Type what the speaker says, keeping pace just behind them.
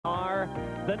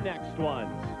the next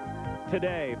ones.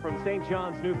 Today, from St.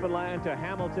 John's, Newfoundland to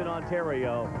Hamilton,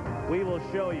 Ontario, we will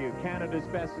show you Canada's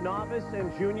best novice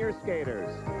and junior skaters,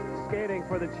 skating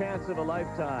for the chance of a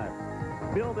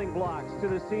lifetime, building blocks to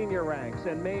the senior ranks,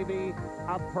 and maybe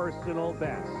a personal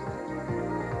best.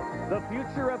 The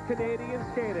future of Canadian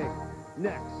skating,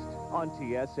 next on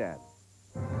TSN.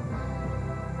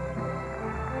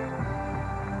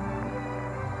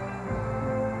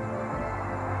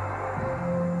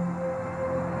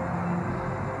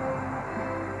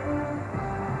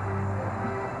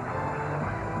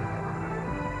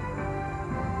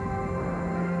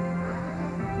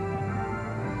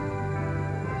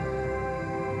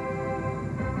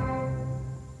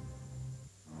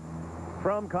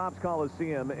 From Copps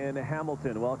Coliseum in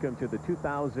Hamilton, welcome to the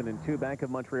 2002 Bank of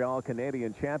Montreal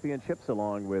Canadian Championships.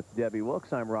 Along with Debbie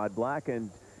Wilkes, I'm Rod Black,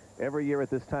 and every year at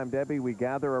this time, Debbie, we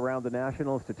gather around the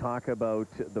Nationals to talk about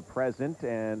the present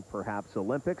and perhaps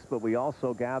Olympics, but we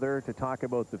also gather to talk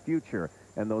about the future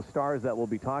and those stars that we'll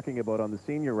be talking about on the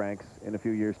senior ranks in a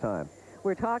few years' time.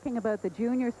 We're talking about the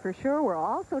juniors for sure. We're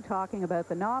also talking about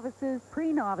the novices,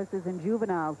 pre-novices, and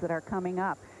juveniles that are coming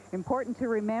up. Important to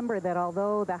remember that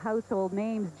although the household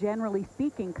names, generally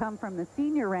speaking, come from the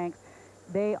senior ranks,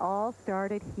 they all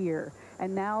started here.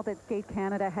 And now that Skate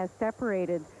Canada has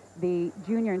separated the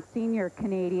junior and senior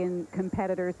Canadian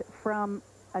competitors from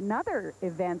another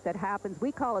event that happens,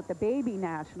 we call it the Baby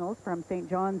Nationals from St.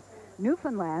 John's,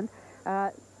 Newfoundland,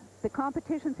 the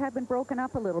competitions have been broken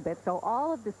up a little bit. So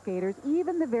all of the skaters,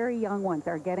 even the very young ones,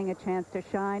 are getting a chance to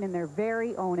shine in their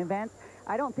very own events.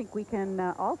 I don't think we can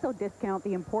also discount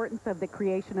the importance of the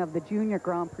creation of the Junior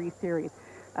Grand Prix Series.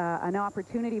 An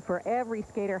opportunity for every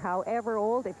skater, however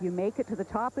old, if you make it to the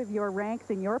top of your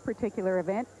ranks in your particular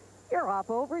event, you're off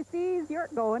overseas, you're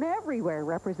going everywhere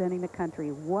representing the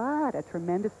country. What a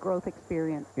tremendous growth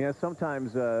experience. Yeah,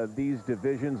 sometimes these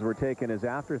divisions were taken as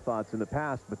afterthoughts in the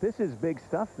past, but this is big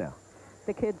stuff now.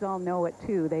 The kids all know it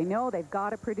too. They know they've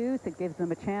got to produce. It gives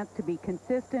them a chance to be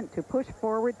consistent, to push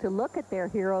forward, to look at their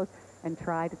heroes and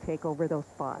try to take over those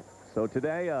spots. So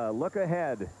today, look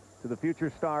ahead to the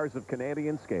future stars of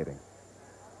Canadian skating.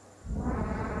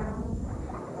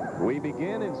 We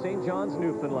begin in St. John's,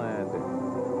 Newfoundland.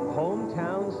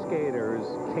 Hometown skaters,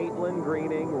 Caitlin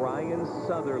Greening, Ryan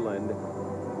Sutherland.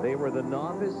 They were the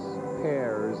novice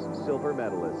pairs silver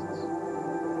medalists.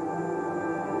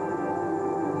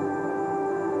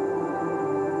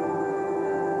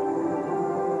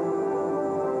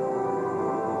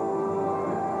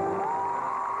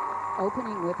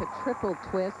 Opening with a triple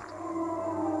twist.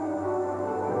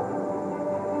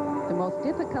 The most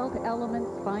difficult elements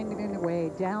finding their way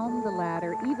down the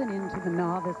ladder, even into the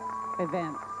novice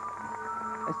events.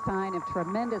 A sign of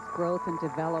tremendous growth and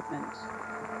development.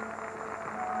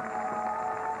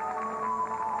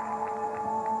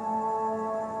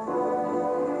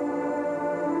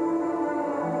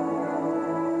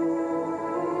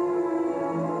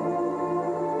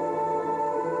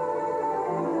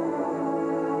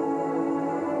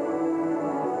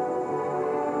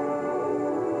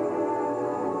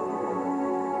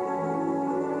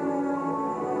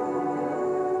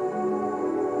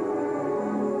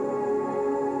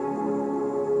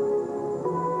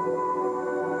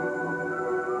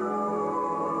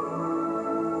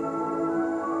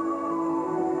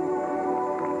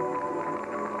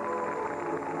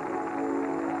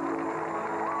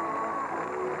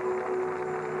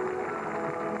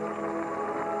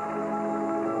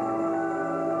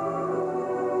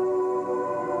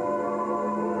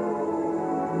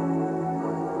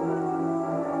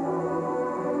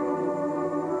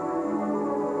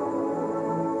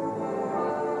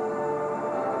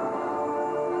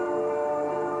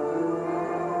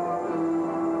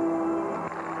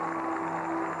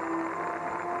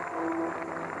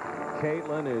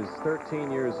 Caitlin is 13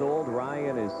 years old.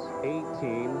 Ryan is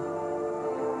 18,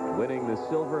 winning the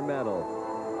silver medal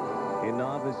in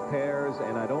novice pairs.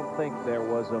 And I don't think there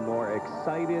was a more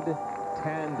excited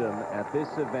tandem at this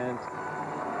event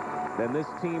than this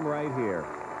team right here.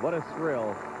 What a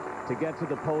thrill to get to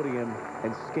the podium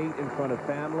and skate in front of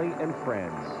family and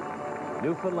friends.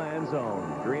 Newfoundland's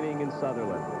own Greening and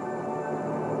Sutherland.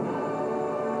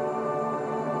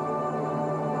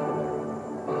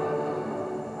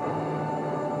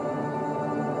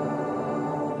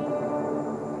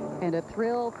 And a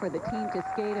thrill for the team to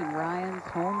skate in Ryan's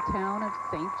hometown of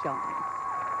St. John's.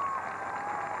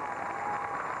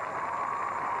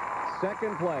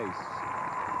 Second place.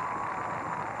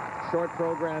 Short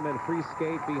program and free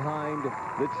skate behind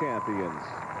the champions.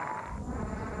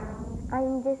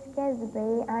 I'm Jessica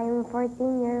Zubey. I'm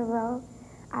 14 years old.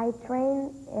 I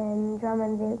train in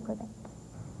Drummondville, Quebec.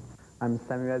 I'm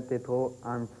Samuel Tetro.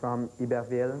 I'm from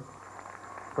Iberville.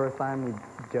 First time we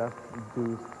just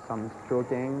do some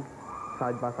stroking,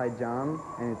 side-by-side jump,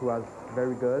 and it was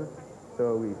very good.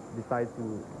 So we decided to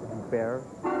do pair.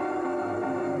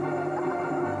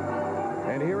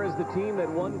 And here is the team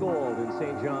that won gold in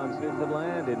St. John's,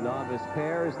 Newfoundland in novice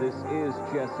pairs. This is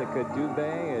Jessica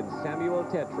Dubé and Samuel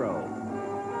Tetro.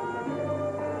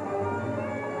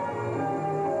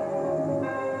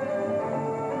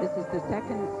 This is the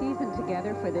second season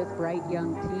together for this bright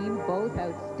young team, both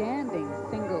outstanding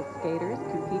single skaters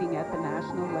competing at the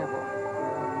national level.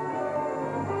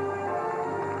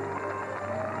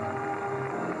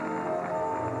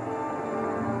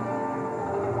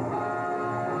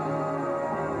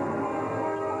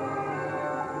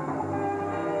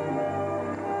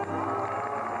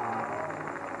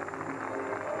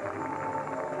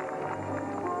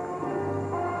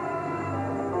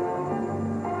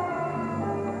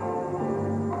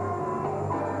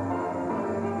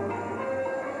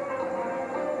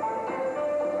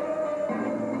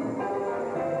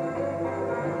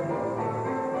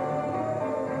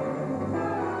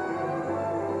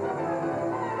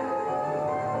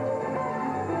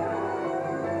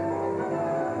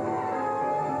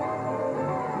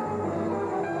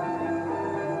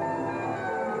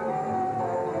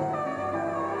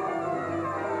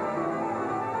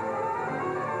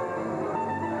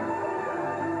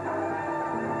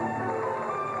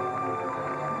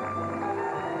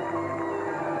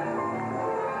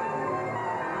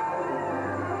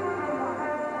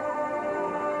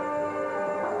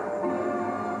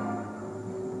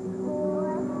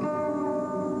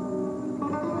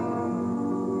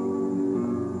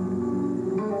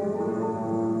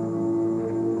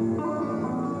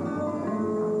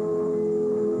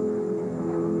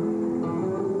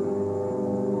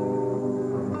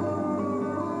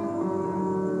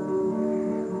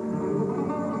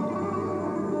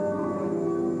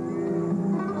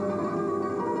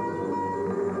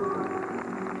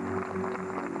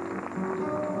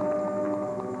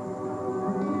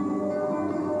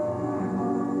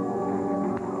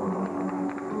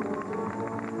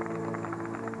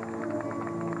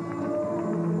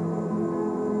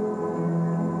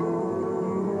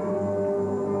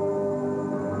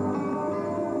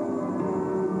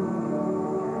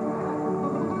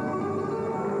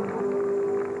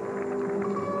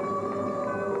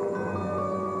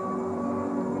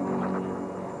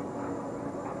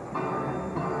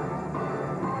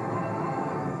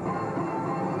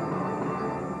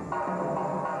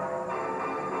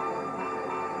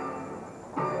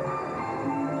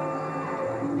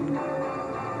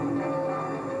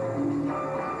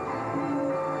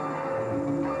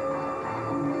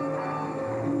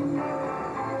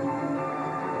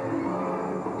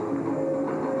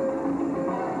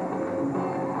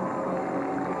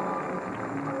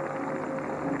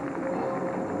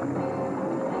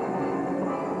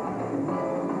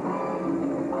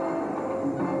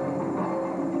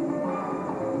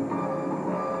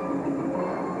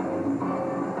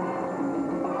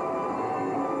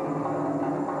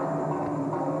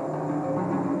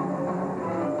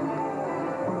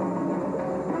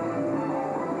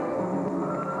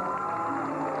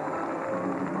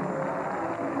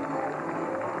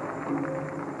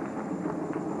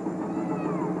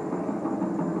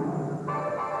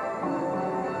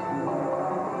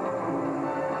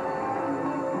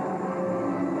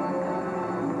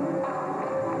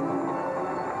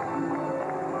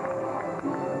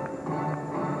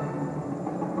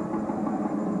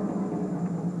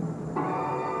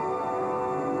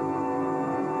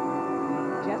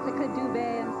 Jessica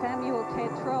Dubé and Samuel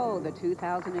Tetro, the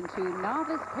 2002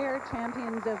 Novice Pair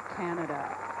Champions of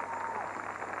Canada.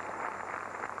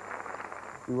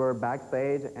 We were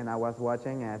backstage, and I was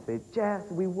watching, and I said, "Jess,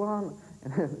 we won!"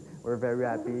 And we're very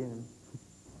happy.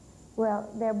 Well,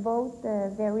 they're both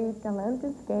very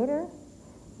talented skaters.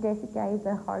 Jessica is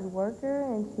a hard worker,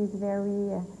 and she's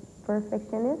very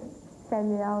perfectionist.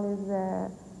 Samuel is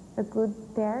a good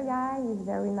pair guy. He's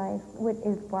very nice with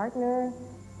his partner.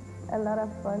 A lot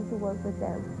of fun to work with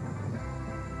them.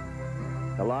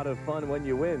 A lot of fun when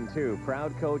you win, too.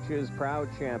 Proud coaches, proud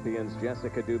champions,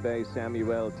 Jessica Dubé,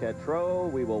 Samuel Tetro.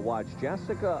 We will watch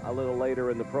Jessica a little later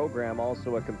in the program,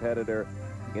 also a competitor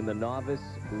in the novice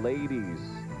ladies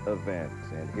event.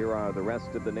 And here are the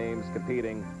rest of the names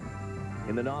competing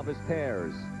in the novice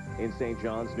pairs in St.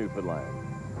 John's, Newfoundland.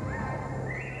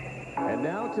 And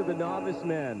now to the novice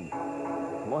men.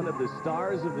 One of the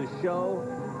stars of the show,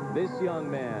 this young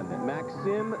man,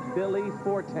 Maxime Billy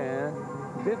Fortin,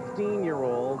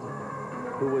 15-year-old,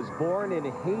 who was born in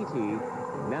Haiti,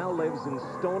 now lives in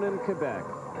Stoneham, Quebec.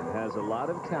 Has a lot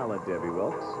of talent, Debbie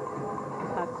Wilkes.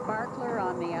 A sparkler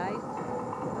on the ice.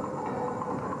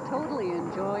 Totally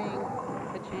enjoying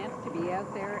the chance to be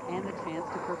out there and the chance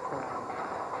to perform.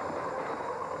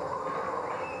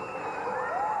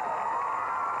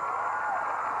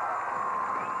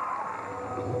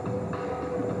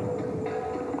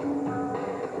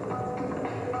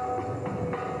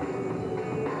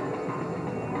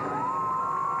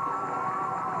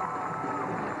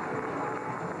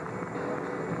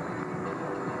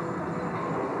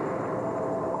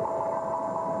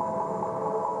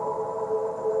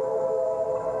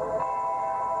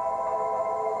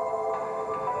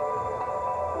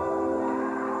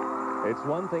 It's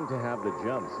one thing to have the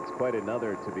jumps. It's quite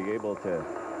another to be able to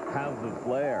have the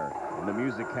flair and the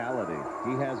musicality.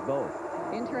 He has both.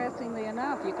 Interestingly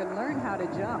enough, you can learn how to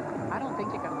jump. I don't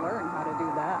think you can learn how to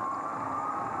do that.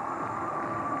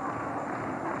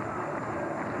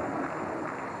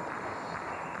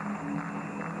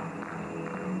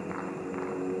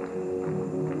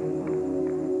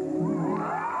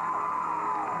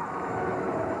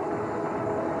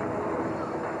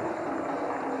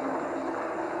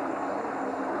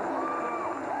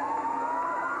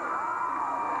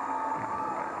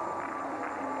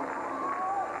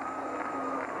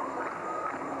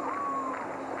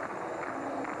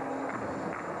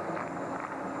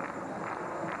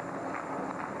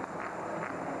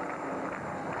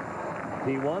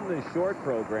 He won the short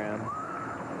program,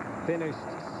 finished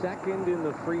second in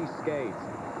the free skate.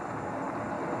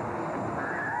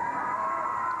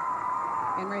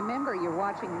 And remember, you're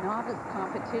watching novice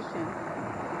competition.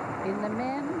 In the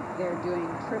men, they're doing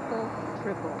triple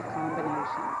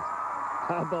combinations.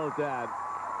 How about that?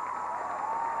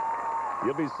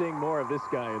 You'll be seeing more of this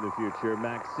guy in the future.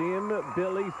 Maxime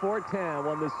Billy Fortin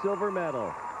won the silver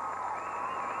medal.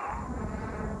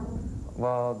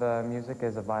 Well, the music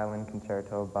is a violin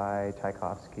concerto by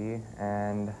Tchaikovsky,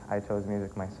 and I chose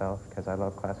music myself because I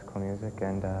love classical music,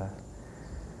 and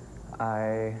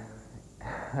I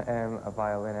am a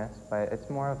violinist, but it's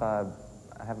more of a,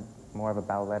 I have more of a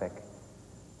balletic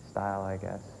style, I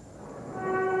guess.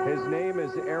 His name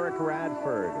is Eric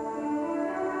Radford.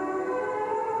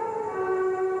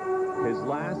 His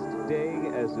last day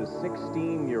as a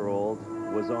 16-year-old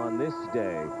was on this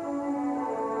day.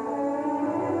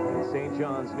 St.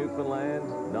 John's,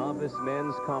 Newfoundland, novice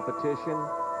men's competition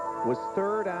was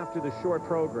third after the short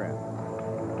program.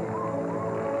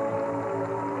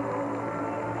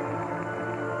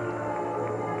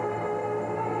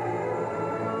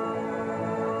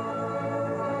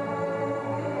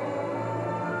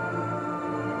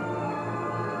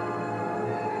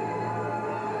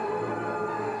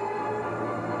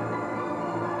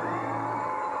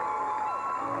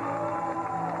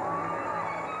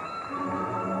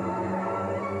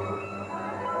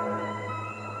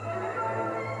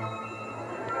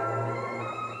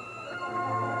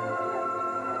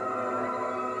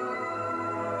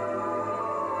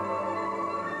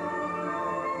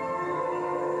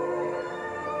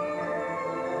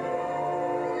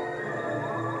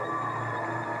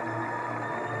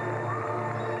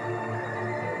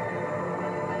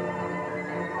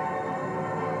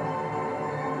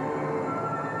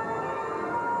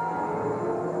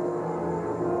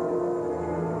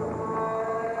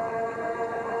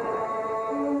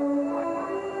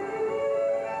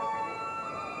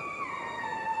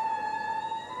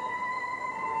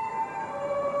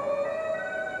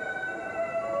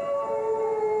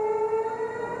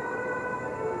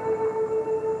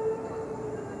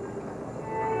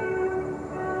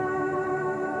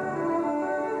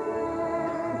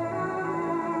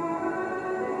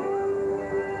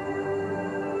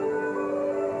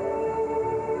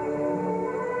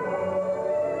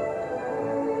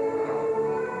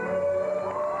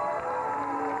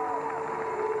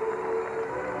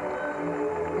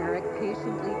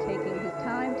 Patiently taking his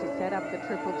time to set up the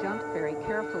triple jumps very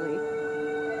carefully.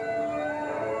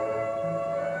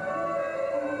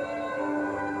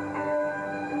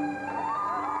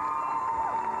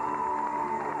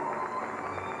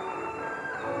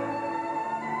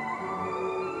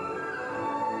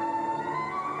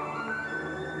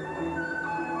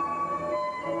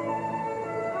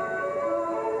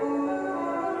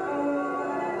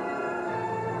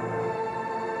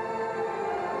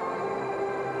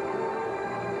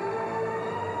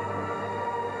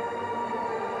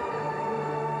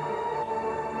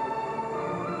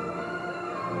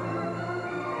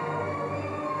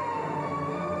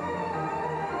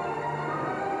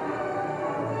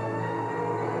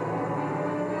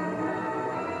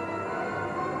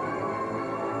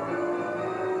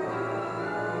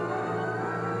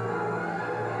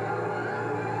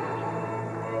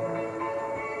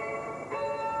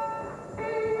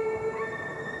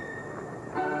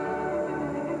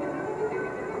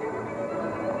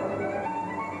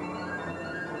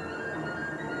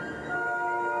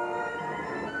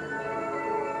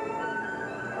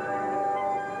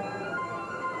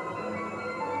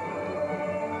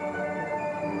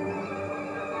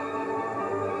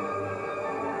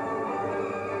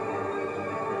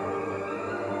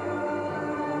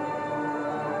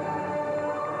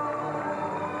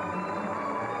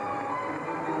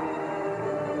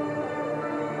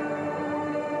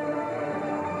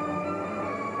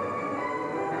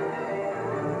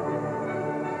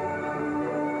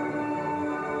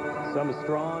 Some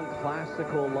strong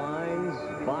classical lines,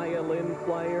 violin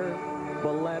player,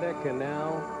 balletic, and now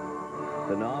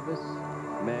the novice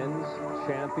men's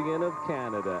champion of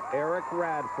Canada, Eric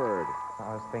Radford.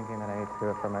 I was thinking that I need to do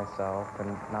it for myself and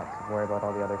not to worry about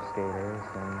all the other skaters,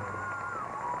 and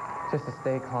just to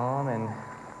stay calm and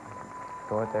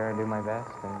go out there and do my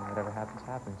best, and whatever happens,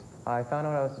 happens. I found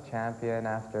out I was the champion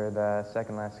after the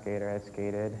second last skater had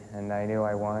skated, and I knew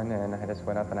I won, and I just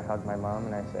went up and I hugged my mom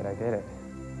and I said I did it.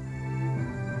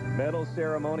 Medal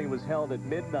ceremony was held at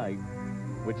midnight,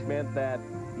 which meant that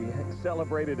he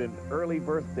celebrated an early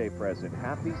birthday present.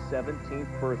 Happy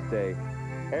 17th birthday.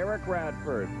 Eric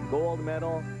Radford, gold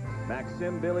medal.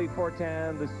 Maxime Billy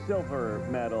Fortin, the silver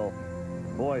medal.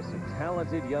 Boy, some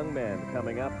talented young men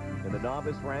coming up in the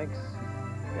novice ranks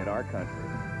in our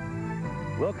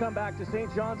country. We'll come back to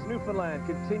St. John's, Newfoundland,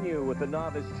 continue with the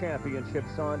Novice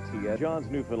Championships on TS.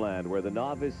 John's, Newfoundland, where the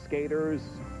novice skaters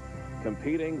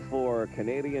competing for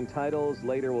Canadian titles.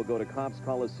 Later, we'll go to Copps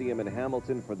Coliseum in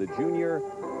Hamilton for the junior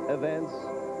events.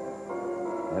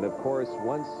 And of course,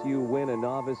 once you win a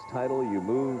novice title, you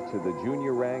move to the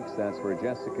junior ranks. That's where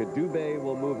Jessica Dubé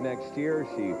will move next year.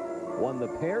 She won the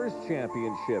pairs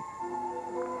championship.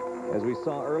 As we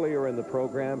saw earlier in the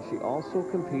program, she also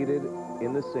competed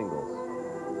in the singles.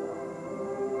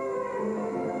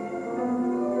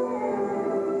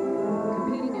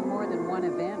 Competing in more than one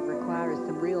event requires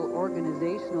some real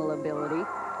organizational ability,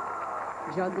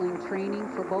 juggling training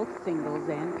for both singles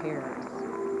and pairs.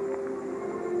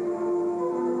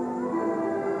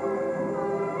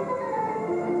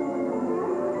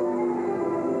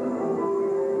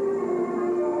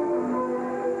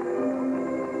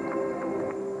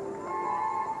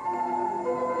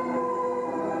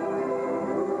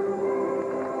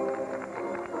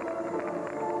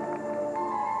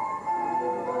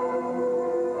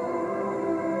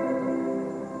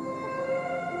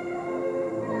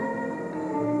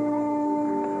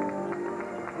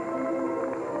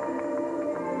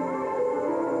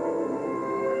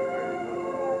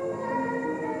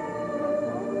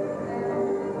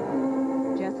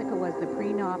 The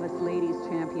pre-novice ladies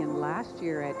champion last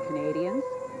year at Canadians.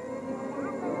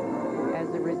 As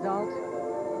a result,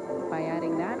 by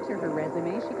adding that to her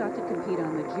resume, she got to compete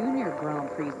on the junior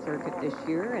Grand Prix circuit this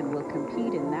year and will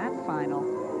compete in that final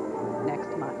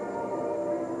next month.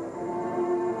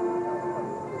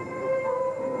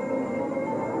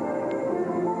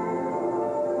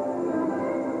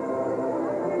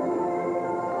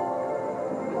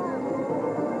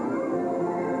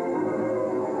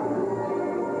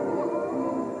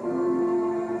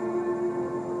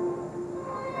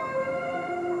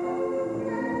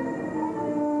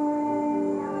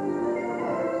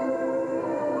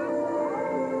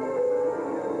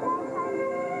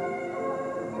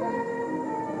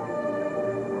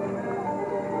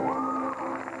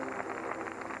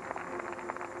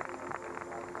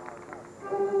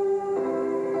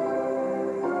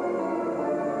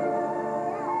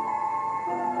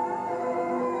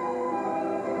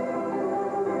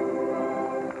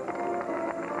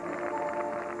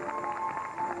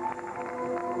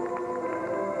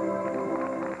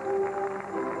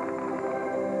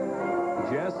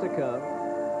 Jessica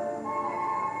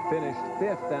finished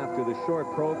 5th after the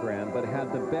short program, but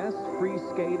had the best free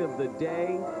skate of the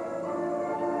day.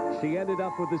 She ended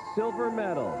up with a silver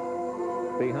medal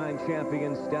behind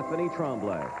champion Stephanie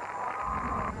Tremblay.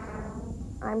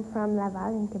 I'm from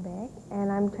Laval in Quebec,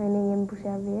 and I'm training in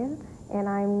Boucherville, and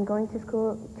I'm going to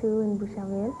school too in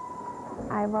Boucherville.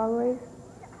 I've always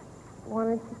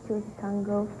wanted to choose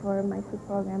Congo for my school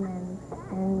program,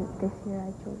 and this year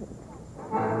I chose it.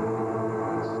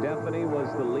 Stephanie was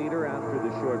the leader after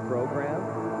the short program.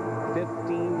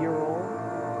 15-year-old.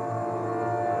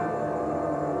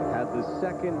 Had the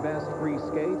second best free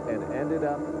skate and ended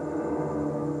up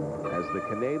as the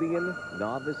Canadian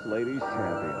Novice Ladies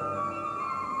Champion.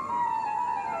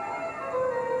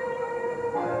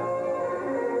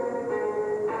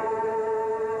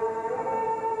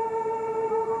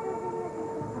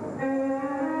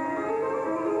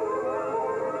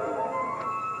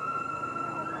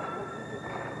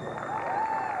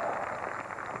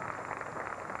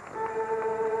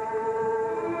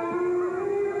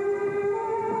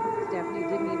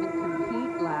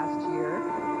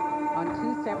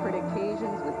 Separate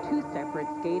occasions with 2 separate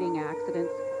skating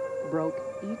accidents, broke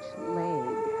each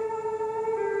leg.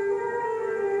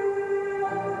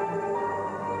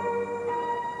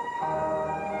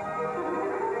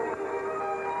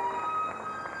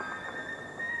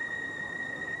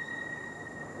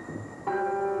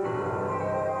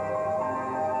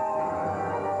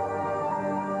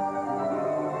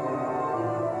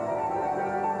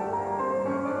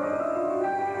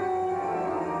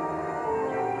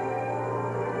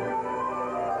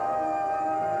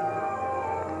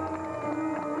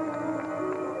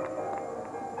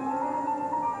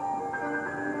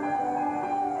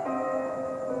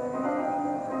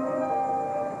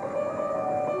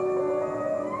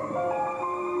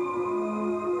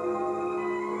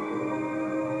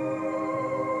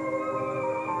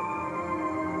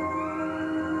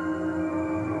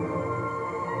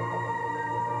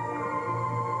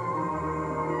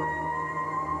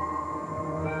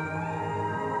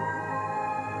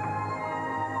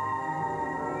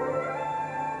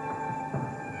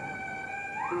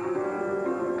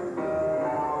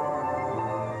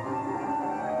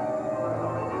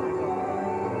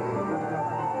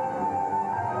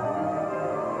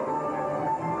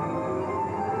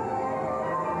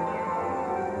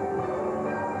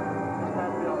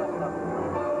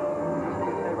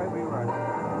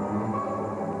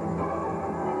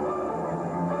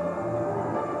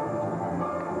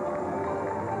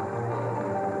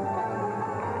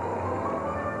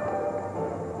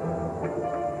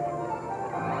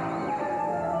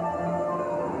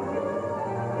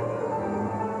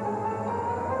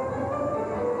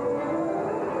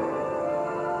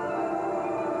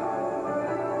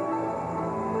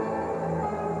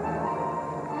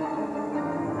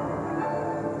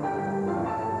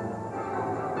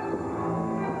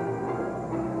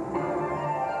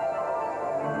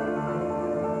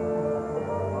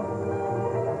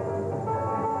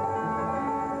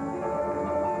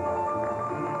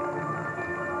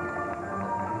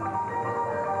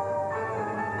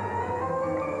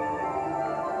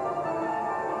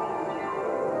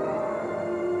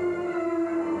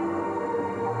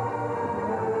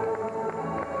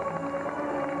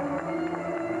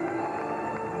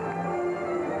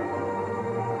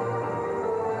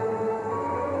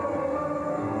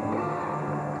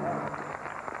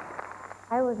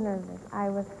 was nervous. I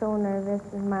was so nervous.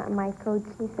 And my coach,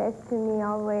 he says to me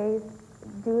always,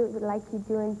 do it like you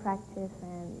do in practice.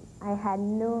 And I had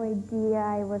no idea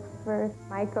I was first.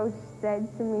 My coach said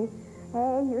to me,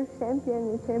 hey, you're champion,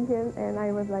 you're champion. And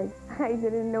I was like, I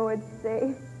didn't know what to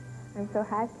say. I'm so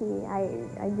happy.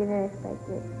 I didn't expect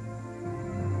it.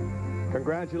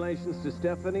 Congratulations to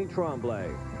Stephanie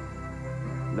Tremblay.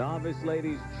 Novice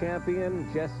ladies champion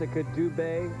Jessica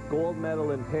Dubé, gold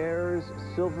medal in pairs,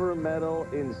 silver medal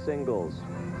in singles.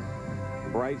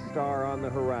 Bright star on the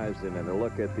horizon, and a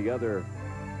look at the other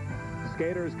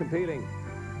skaters competing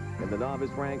in the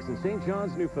novice ranks in St.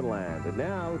 John's, Newfoundland. And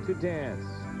now to dance.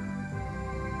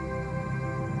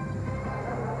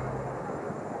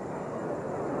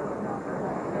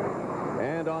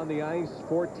 And on the ice,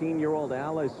 14-year-old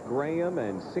Alice Graham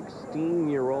and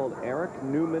 16-year-old Eric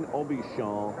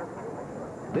Newman-Aubuchon.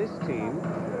 This team,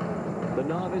 the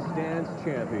novice dance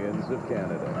champions of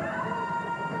Canada.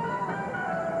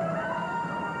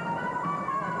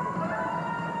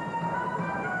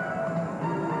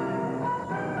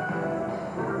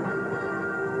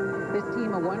 This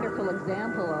team, a wonderful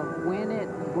example of when it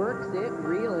works, it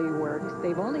really works.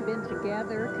 They've only been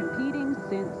together competing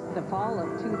since the fall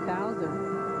of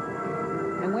 2000.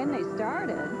 And when they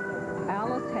started,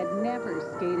 Alice had never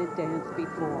skated dance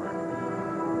before.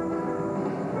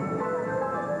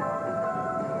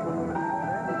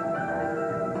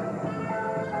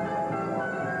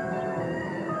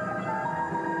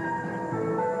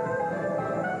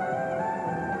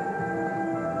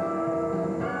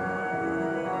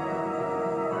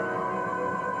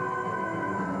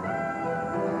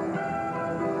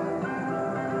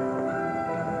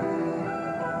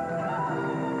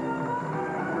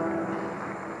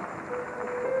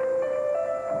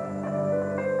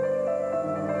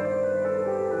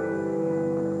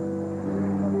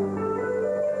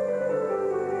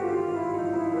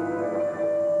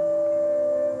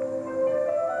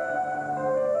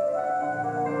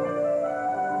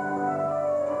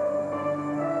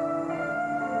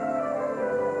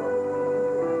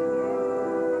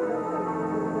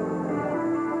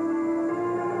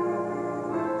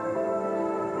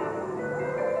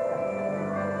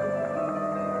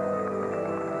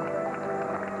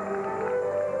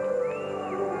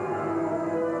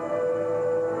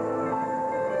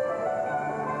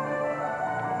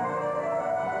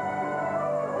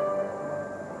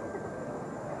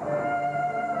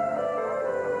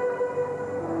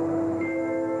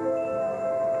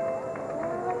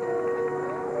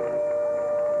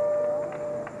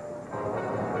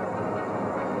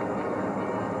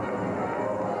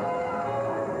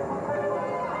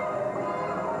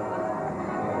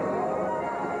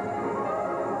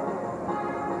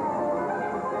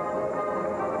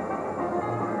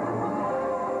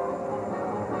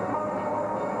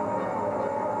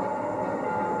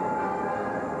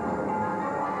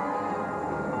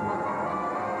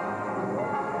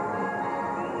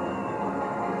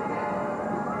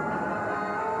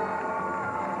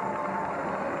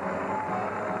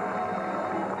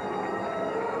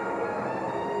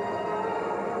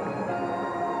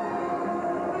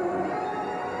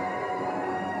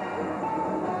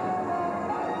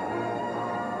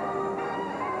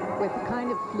 With the kind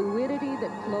of fluidity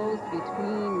that flows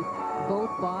between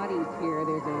both bodies here,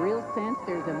 there's a real sense,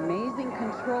 there's amazing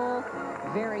control,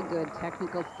 very good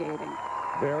technical skating.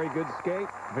 Very good skate,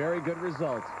 very good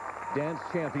result. Dance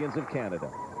champions of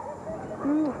Canada.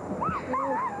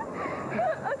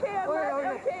 Okay, I'm not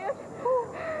okay.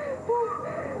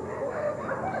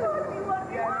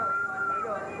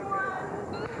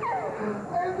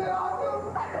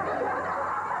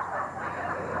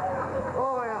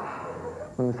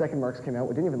 When the second marks came out,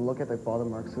 we didn't even look at the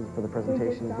bottom marks for the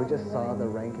presentations. We just saw the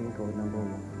ranking go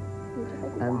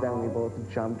 #1. And then we both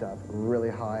jumped up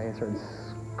really high and started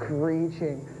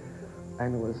screeching.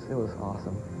 And it was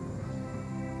awesome.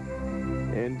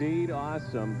 Indeed,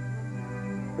 awesome.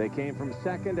 They came from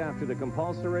second after the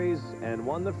compulsories and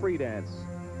won the free dance.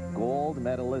 Gold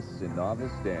medalists in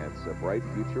novice dance, a bright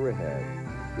future ahead.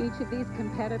 Each of these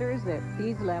competitors at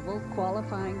these levels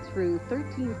qualifying through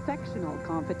 13 sectional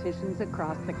competitions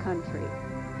across the country.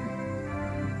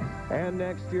 And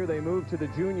next year they move to the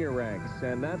junior ranks,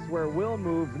 and that's where we'll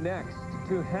move next,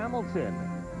 to Hamilton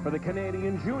for the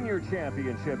Canadian Junior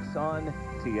Championships on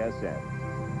TSN.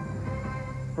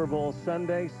 Super Bowl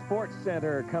Sunday, Sports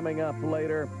Center coming up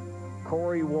later.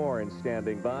 Corey Warren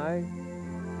standing by.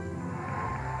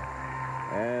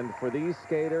 And for these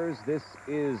skaters, this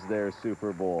is their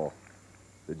Super Bowl.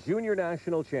 The Junior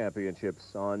National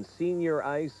Championships on senior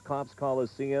ice, Copps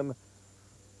Coliseum.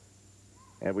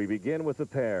 And we begin with the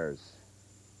pairs.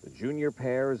 The junior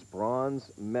pairs bronze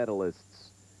medalists,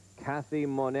 Kathy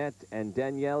Monette and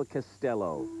Danielle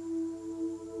Costello.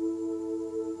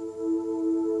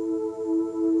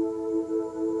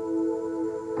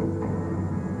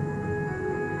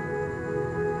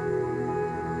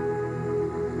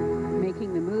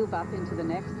 Making the move up into the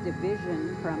next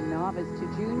division from novice to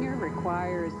junior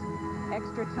requires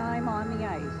extra time on the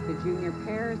ice. The junior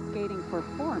pairs skating for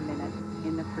 4 minutes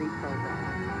in the free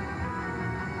program.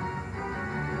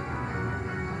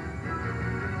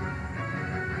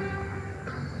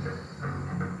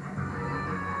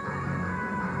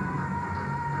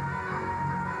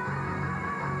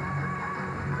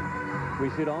 We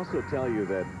should also tell you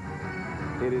that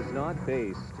it is not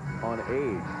based on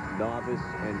age, novice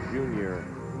and junior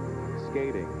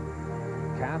skating.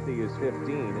 Kathy is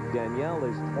 15, Danielle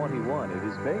is 21. It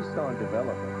is based on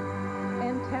development.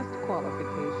 And test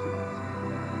qualifications.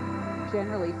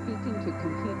 Generally speaking, to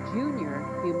compete junior,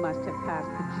 you must have passed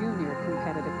the junior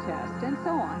competitive test, and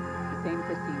so on. The same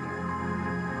for senior.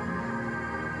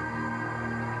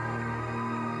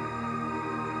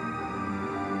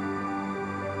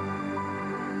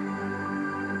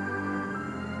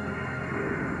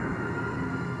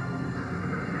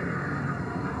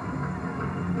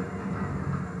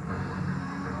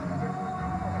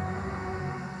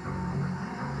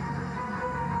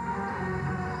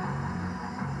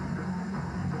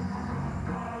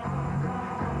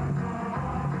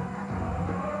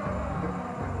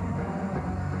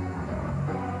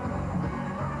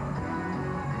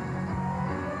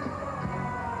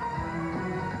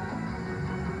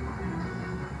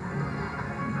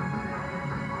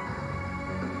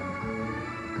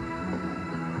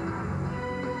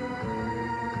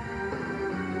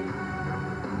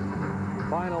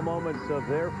 Final moments of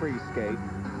their free skate.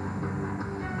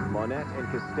 Monette and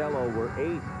Costello were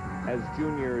 8th as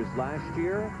juniors last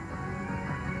year.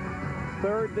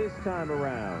 3rd this time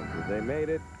around. They made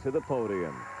it to the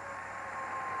podium.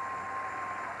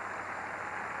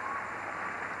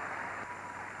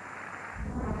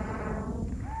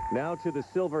 Now to the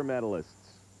silver medalists.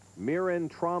 Mirren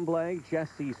Tremblay,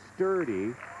 Jessie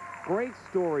Sturdy. Great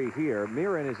story here.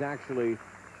 Mirren is actually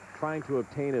trying to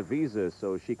obtain a visa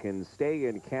so she can stay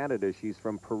in Canada. She's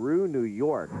from Peru, New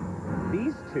York.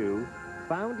 These two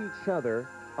found each other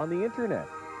on the internet.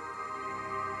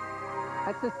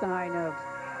 That's a sign of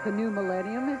the new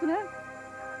millennium, isn't it?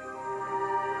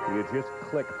 You just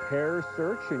click pair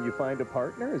search and you find a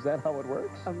partner? Is that how it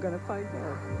works? I'm going to find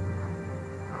out.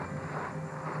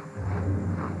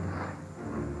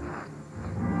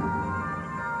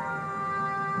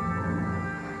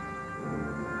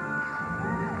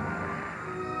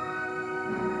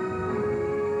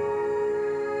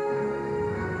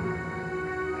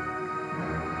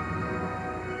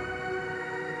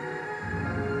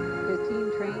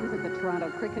 Trains at the Toronto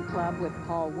Cricket Club with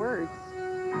Paul Wirtz.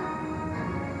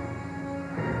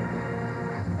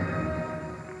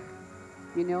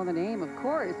 You know the name, of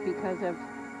course, because of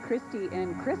Christy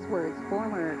and Chris Wirtz,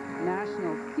 former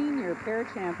national senior pair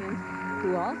champions,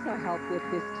 who also helped with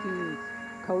this team's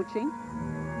coaching.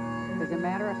 As a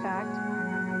matter of fact,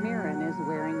 Mirren is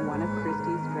wearing one of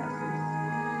Christy's dresses.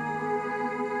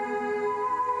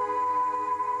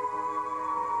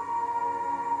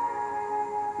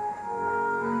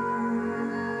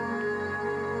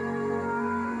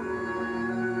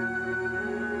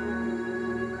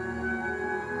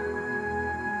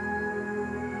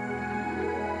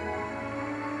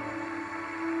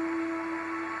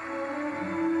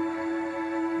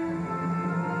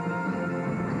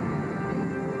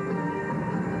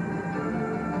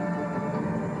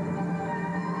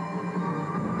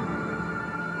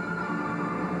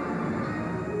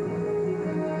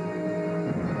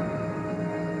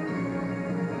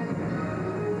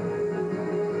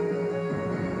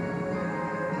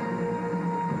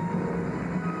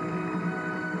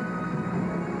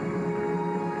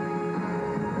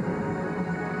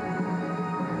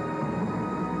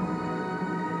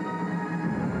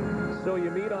 So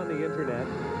you meet on the internet,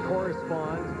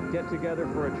 correspond, get together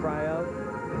for a tryout.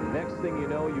 Next thing you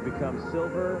know, you become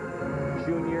silver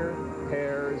junior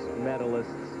pairs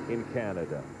medalists in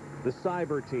Canada. The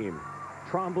cyber team,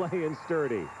 Tremblay and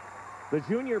Sturdy. The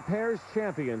junior pairs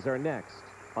champions are next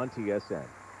on TSN.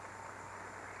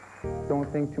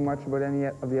 Don't think too much about any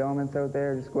of the elements out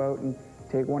there. Just go out and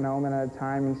take one element at a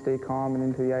time and stay calm and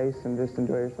into the ice and just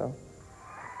enjoy yourself.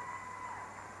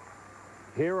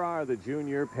 Here are the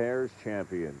junior pairs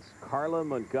champions. Carla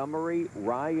Montgomery,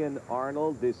 Ryan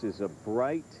Arnold. This is a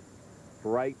bright,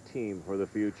 bright team for the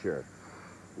future.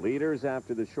 Leaders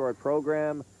after the short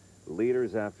program,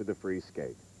 leaders after the free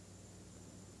skate.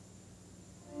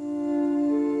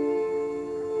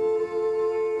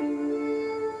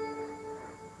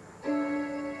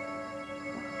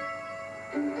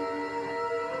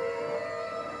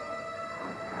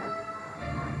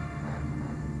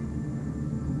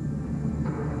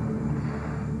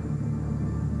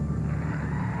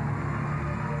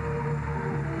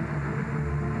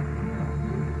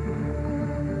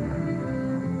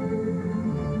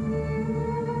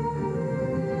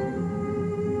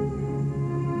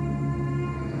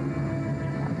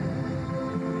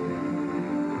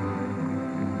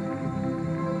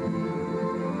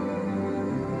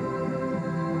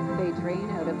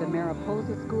 the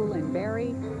Mariposa School in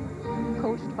Barrie,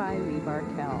 coached by Lee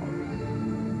Bartel.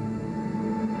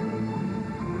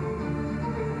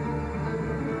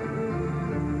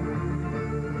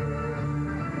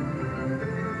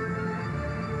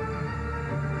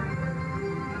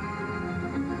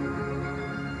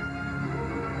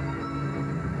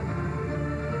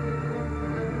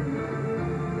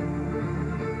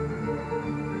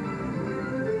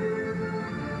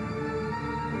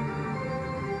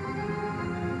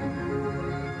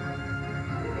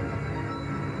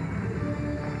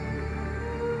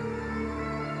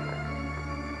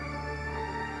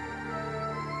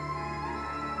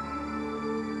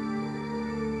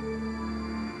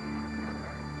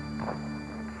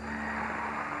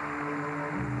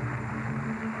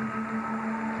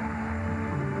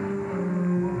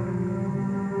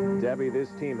 Debbie, this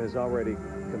team has already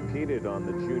competed on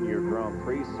the Junior Grand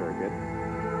Prix circuit.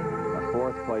 A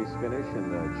fourth-place finish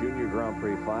in the Junior Grand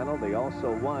Prix final. They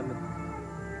also won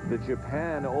the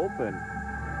Japan Open.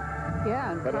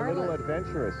 Yeah, and But Carla, a little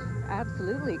adventurous.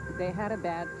 Absolutely. They had a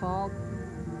bad fall.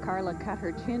 Carla cut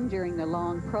her chin during the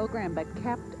long program, but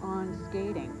kept on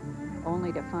skating,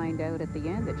 only to find out at the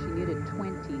end that she needed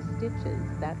 20 stitches.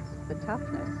 That's the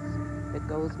toughness that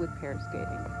goes with pair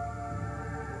skating.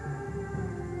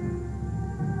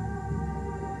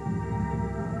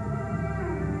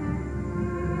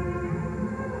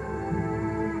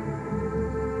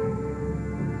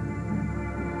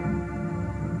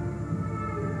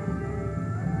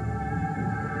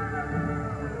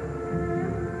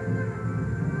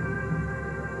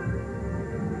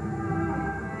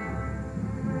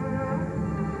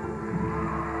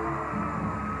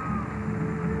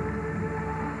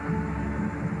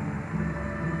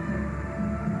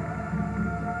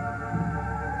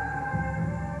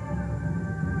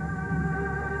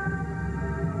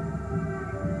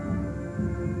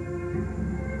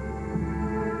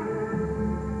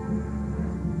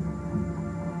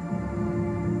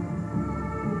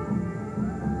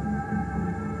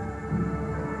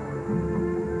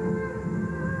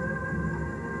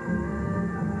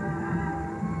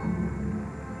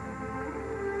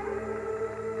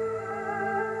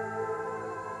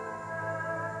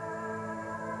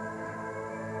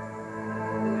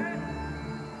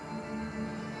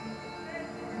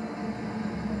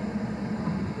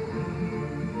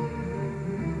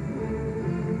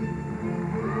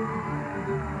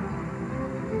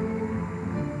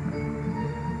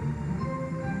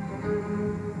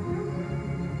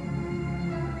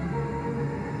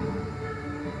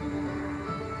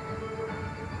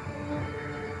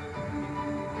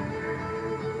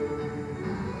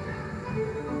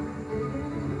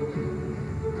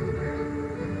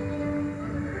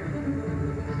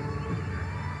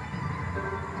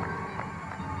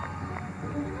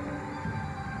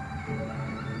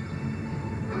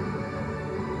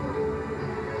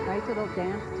 Little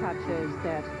dance touches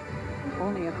that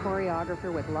only a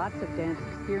choreographer with lots of dance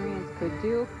experience could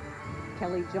do.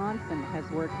 Kelly Johnson has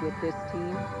worked with this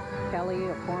team. Kelly,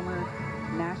 a former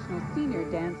national senior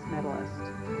dance medalist.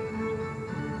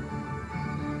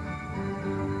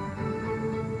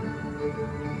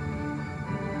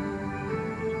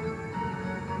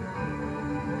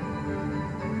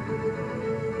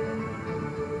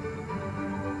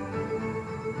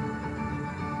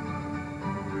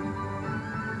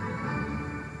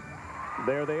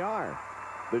 There they are,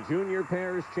 the junior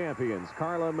pairs champions,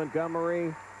 Carla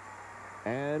Montgomery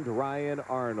and Ryan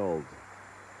Arnold.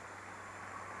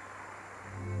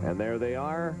 And there they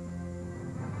are,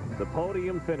 the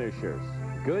podium finishers.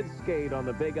 Good skate on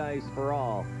the big ice for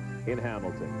all in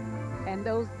Hamilton. And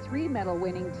those 3 medal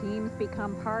winning teams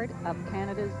become part of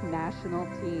Canada's national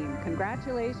team.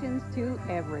 Congratulations to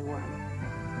everyone.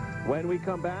 When we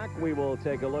come back, we will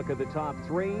take a look at the top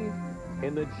 3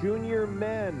 in the junior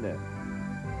men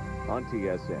on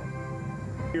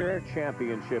TSN. Senior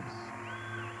championships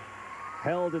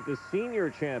held at the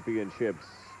senior championships.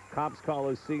 Copps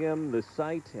Coliseum, the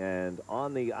site, and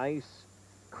on the ice,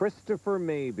 Christopher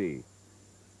Mabey.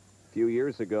 A few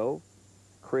years ago,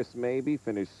 Chris Mabey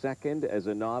finished second as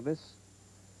a novice.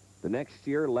 The next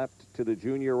year leapt to the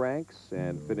junior ranks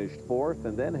and finished 4th,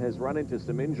 and then has run into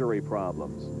some injury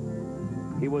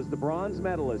problems. He was the bronze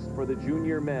medalist for the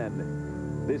junior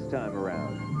men this time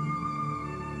around.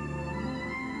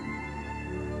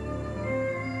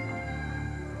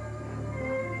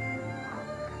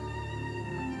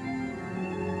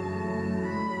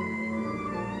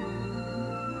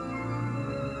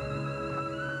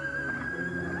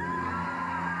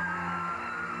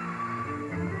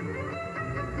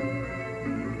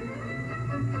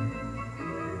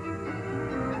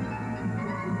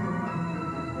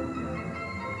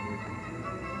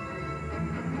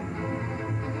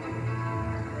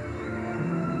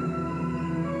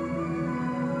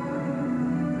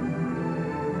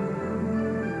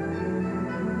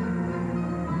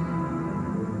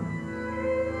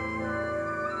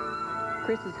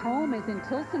 Chris's home is in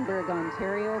Tillsonburg,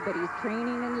 Ontario, but he's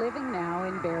training and living now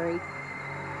in Barrie,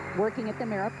 working at the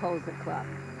Mariposa Club.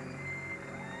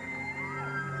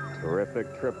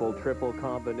 Terrific triple-triple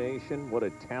combination. What a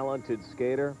talented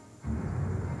skater.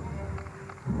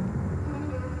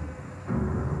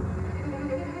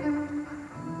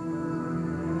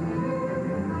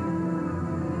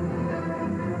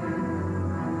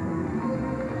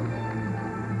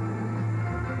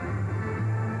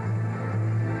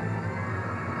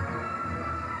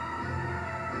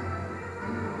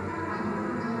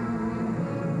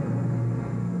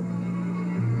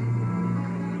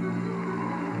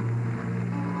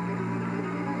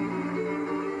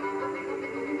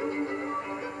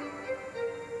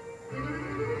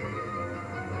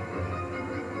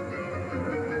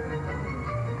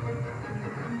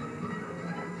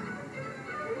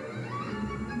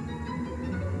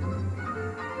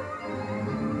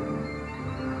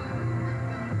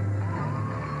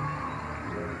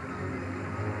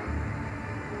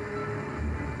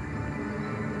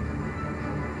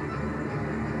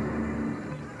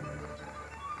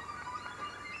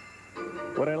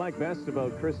 What I like best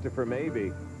about Christopher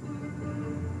Mabey,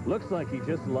 looks like he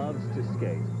just loves to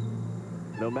skate.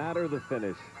 No matter the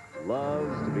finish,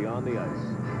 loves to be on the ice.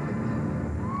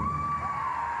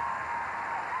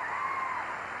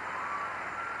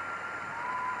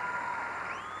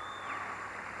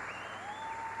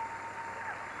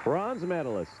 Bronze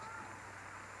medalist.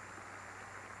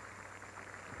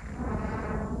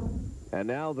 And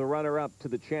now the runner-up to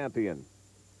the champion.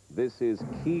 This is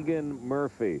Keegan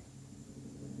Murphy.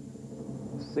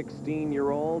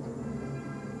 16-year-old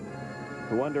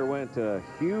who underwent a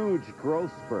huge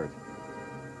growth spurt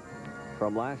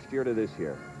from last year to this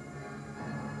year.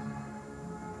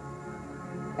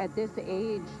 At this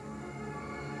age,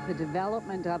 the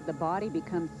development of the body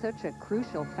becomes such a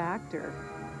crucial factor.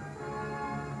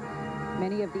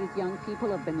 Many of these young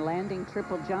people have been landing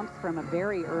triple jumps from a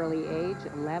very early age,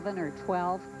 11 or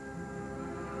 12.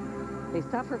 They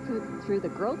suffer through the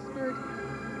growth spurt.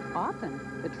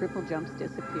 Often, the triple jumps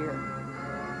disappear.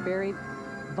 Very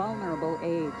vulnerable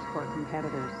age for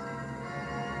competitors.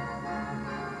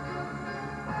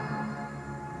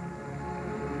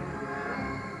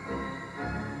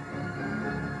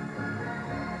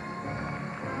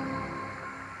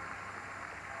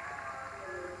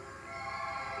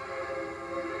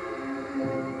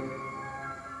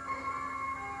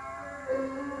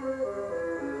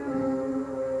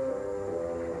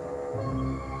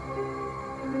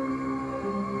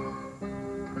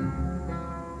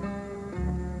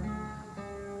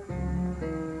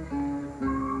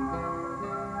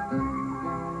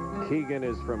 Keegan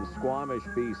is from Squamish,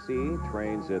 BC,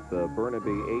 trains at the Burnaby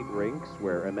 8 rinks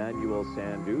where Emmanuel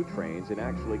Sandhu trains and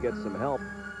actually gets some help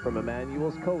from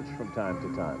Emmanuel's coach from time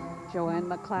to time. Joanne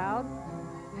McLeod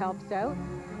helps out,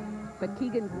 but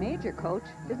Keegan's major coach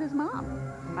is his mom,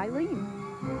 Eileen.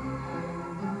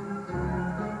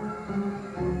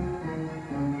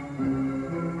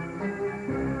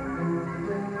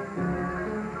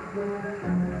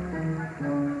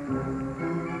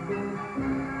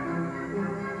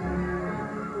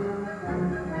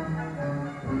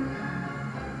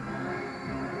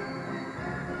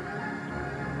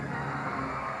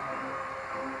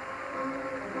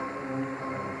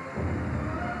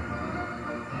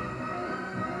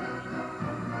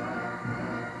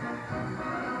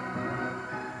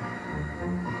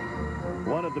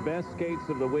 One of the best skates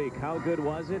of the week. How good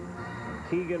was it?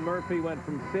 Keegan Murphy went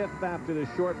from 5th after the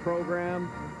short program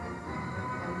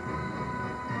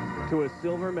to a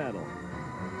silver medal.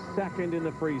 2nd in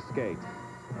the free skate.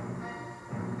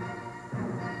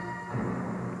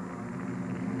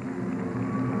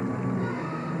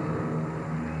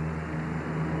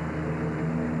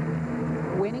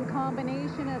 Winning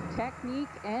combination of technique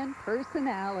and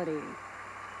personality.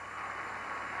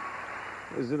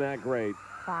 Isn't that great?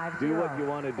 5-0. Do what you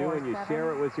want to do and you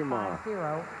share it with your mom.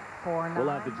 5-0, 4-9. We'll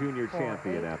have the junior 4-8,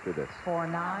 champion after this.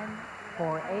 4-9,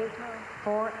 4-8,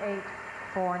 4-8,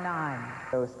 4-9.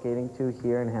 I was skating to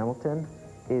here in Hamilton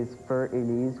is for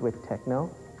Elise with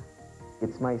techno.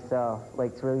 It's myself,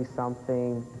 like it's really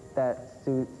something that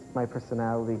suits my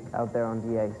personality out there on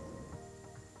the ice.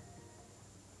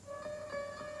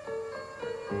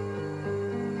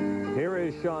 Here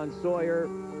is Sean Sawyer,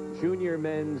 junior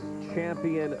men's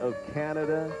champion of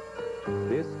Canada.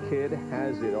 This kid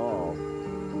has it all.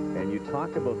 And you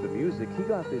talk about the music. He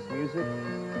got this music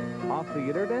off the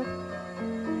internet.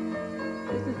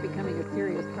 This is becoming a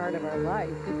serious part of our life,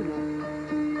 isn't it?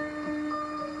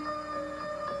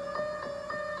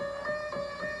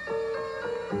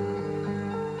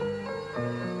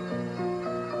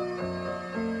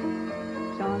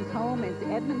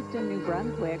 in New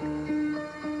Brunswick.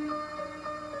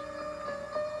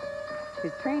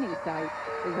 His training site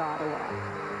is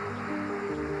Ottawa.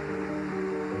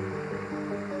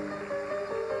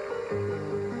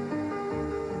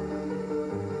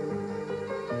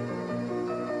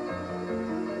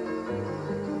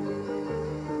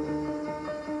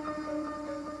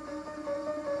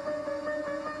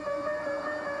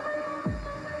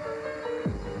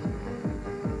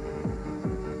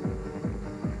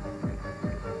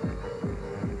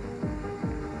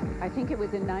 I think it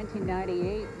was in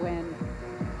 1998 when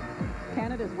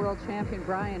Canada's world champion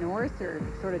Brian Orser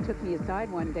sort of took me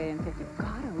aside one day and said, "You've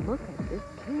got to look at this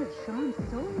kid, Sean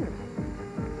Sawyer.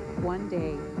 One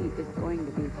day he is going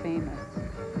to be famous."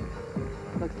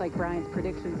 Looks like Brian's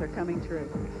predictions are coming true.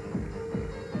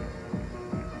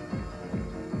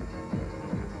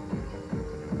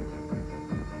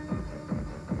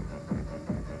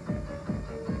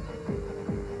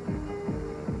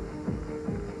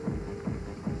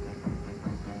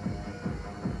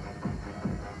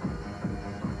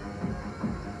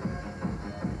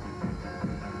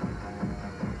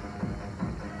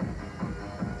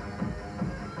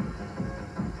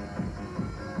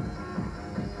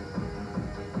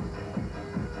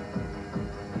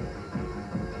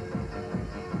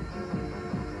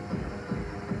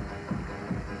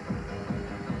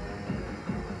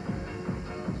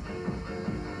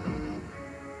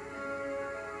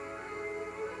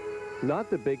 Not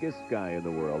the biggest guy in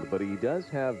the world, but he does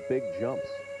have big jumps.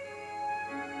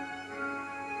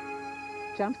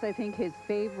 Jumps, I think, his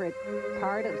favorite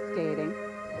part of skating.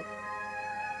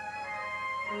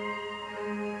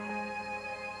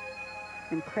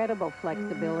 Incredible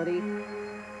flexibility.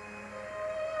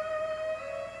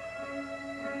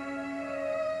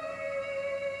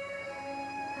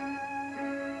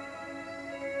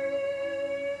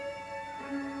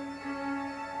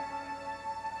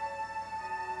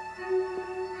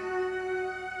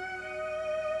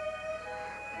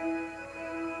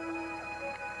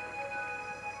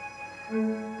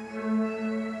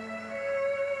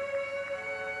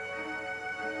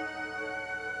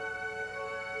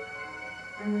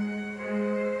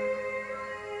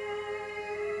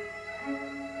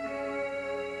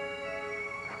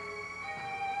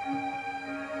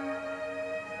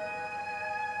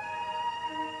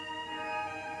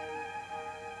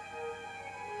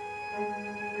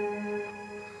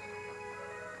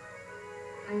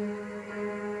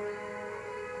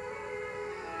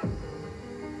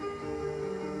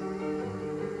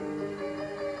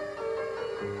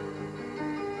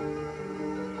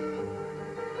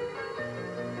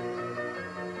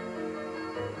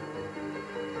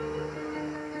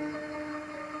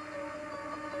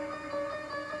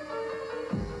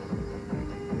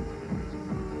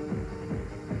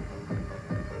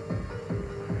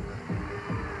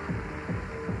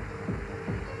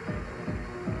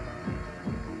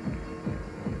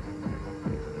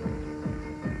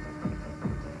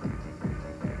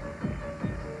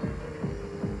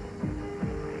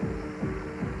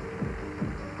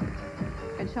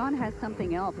 Sean has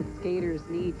something else that skaters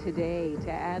need today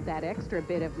to add that extra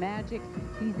bit of magic.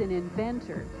 He's an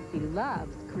inventor. He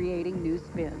loves creating new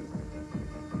spins.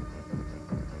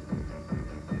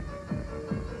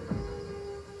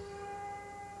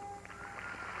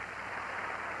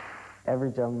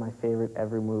 Every jump, my favorite,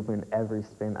 every movement, every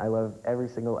spin. I love every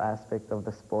single aspect of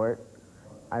the sport.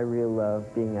 I really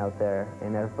love being out there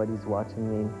and everybody's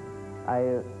watching me.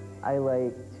 I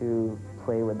like to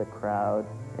play with the crowd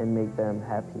and make them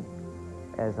happy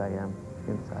as I am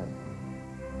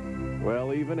inside.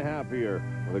 Well, even happier.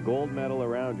 With a gold medal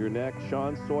around your neck,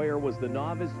 Sean Sawyer was the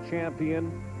novice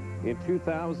champion in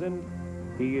 2000.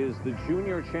 He is the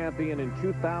junior champion in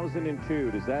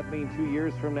 2002. Does that mean 2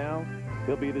 years from now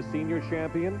he'll be the senior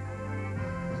champion?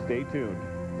 Stay tuned.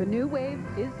 The new wave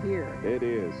is here. It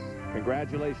is.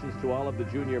 Congratulations to all of the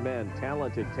junior men.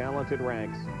 Talented, talented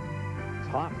ranks.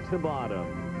 Top to bottom.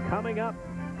 Coming up,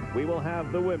 we will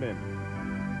have the women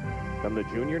from the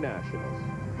Junior Nationals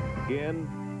in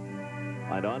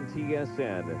and on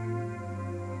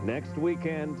TSN. Next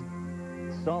weekend,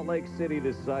 Salt Lake City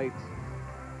the site.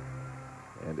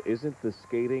 And isn't the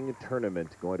skating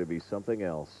tournament going to be something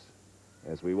else?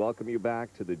 As we welcome you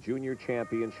back to the Junior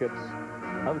Championships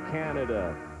of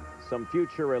Canada. Some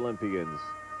future Olympians.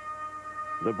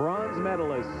 The bronze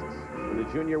medalist in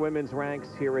the junior women's ranks,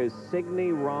 here is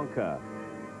Signe Ronka.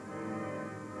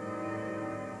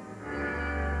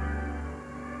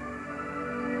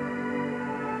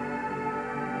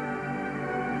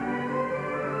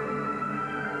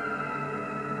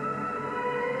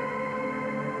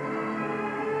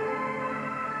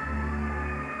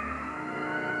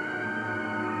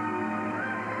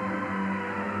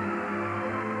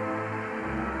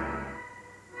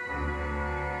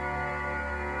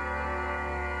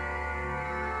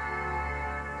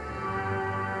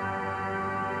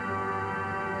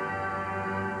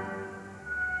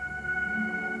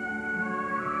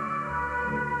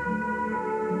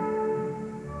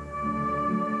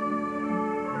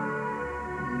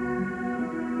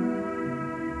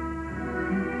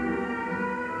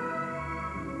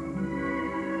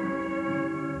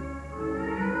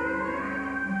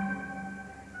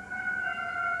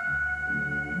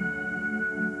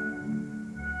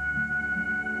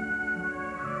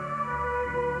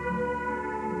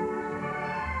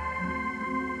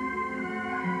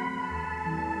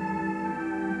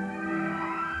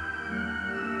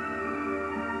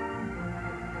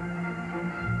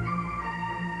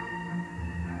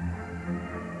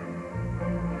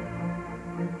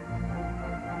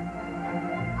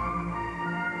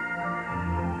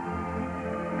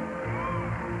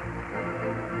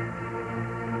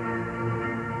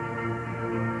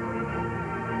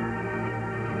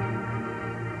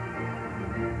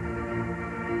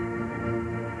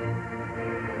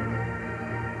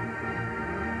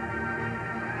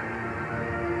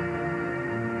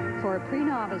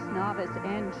 Pre-novice, novice,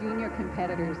 and junior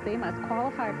competitors, they must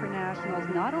qualify for nationals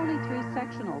not only through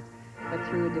sectionals, but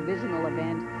through a divisional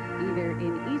event, either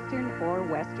in Eastern or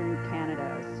Western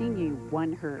Canada. Senior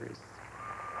won hers.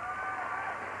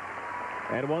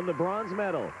 And won the bronze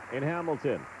medal in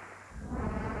Hamilton.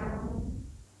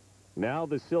 Now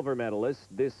the silver medalist.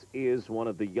 This is one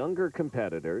of the younger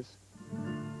competitors.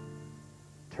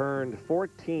 Turned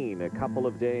 14 a couple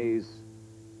of days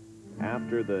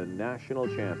after the national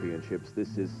championships.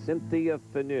 This is Cynthia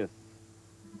Phaneuf.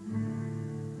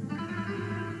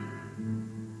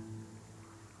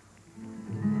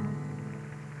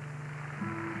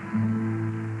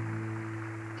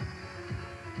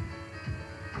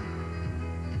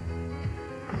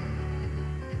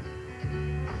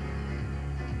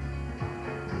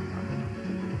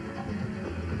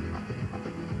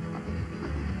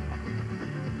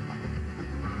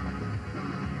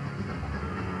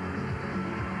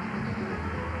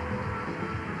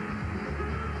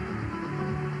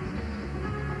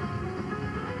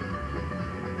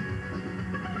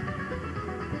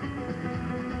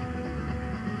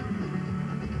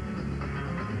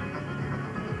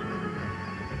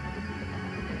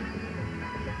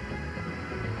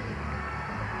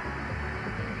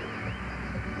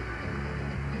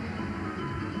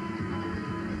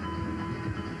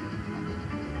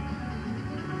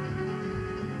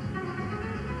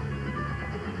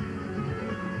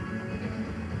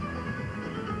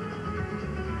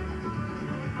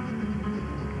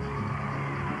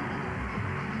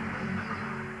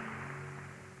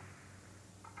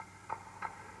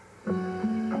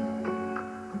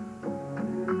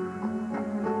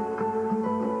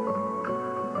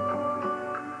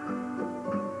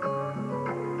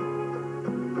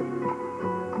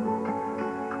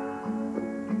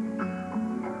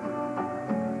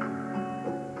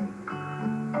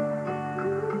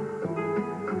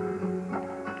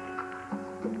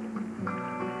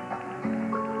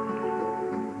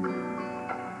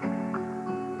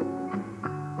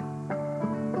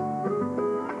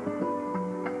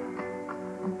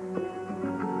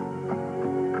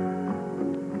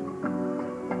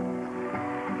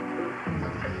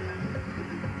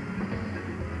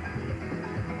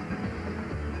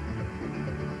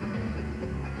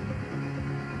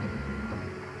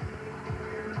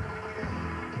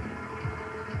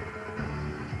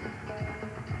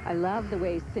 I love the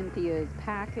way Cynthia is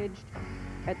packaged.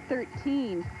 At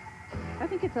 13, I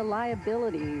think it's a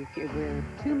liability if you wear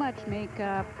too much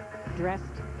makeup, dressed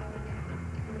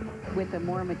with a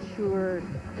more mature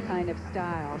kind of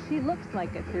style. She looks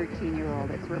like a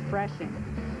 13-year-old. It's refreshing.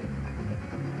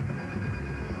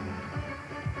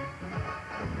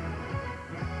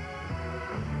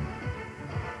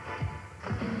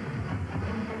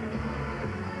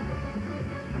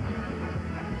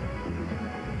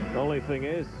 The only thing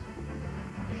is,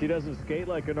 she doesn't skate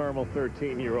like a normal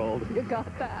 13-year-old. You got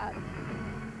that.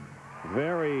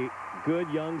 Very good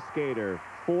young skater.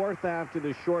 Fourth after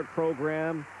the short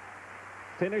program.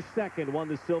 Finished second, won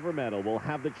the silver medal. We'll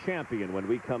have the champion when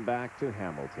we come back to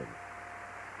Hamilton.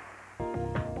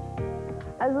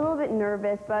 I was a little bit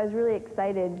nervous, but I was really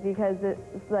excited because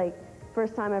it's like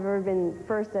first time I've ever been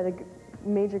first at a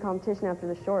major competition after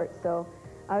the short. So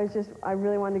I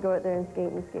really wanted to go out there and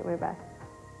skate my best.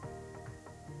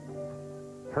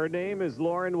 Her name is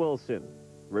Lauren Wilson.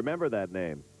 Remember that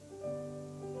name.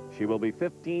 She will be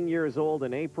 15 years old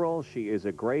in April. She is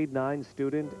a grade 9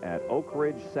 student at Oak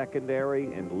Ridge Secondary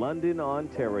in London,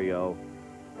 Ontario.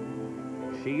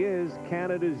 She is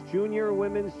Canada's junior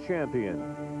women's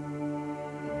champion.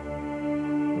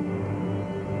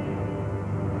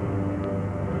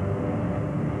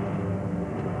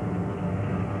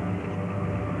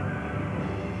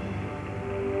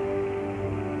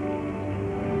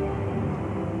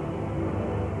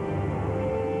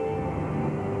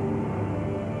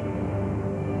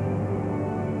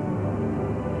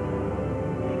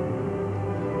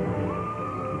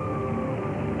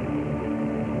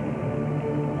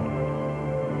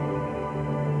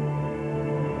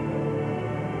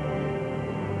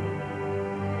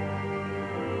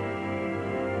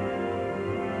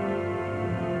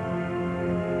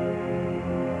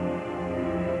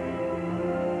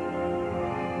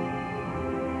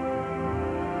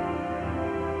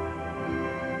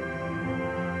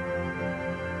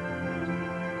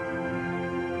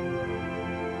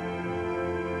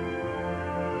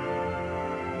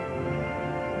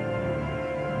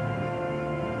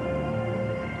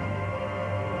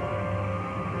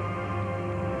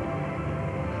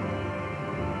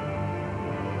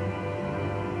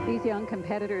 These young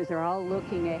competitors are all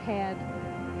looking ahead.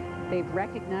 They've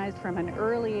recognized from an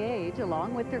early age,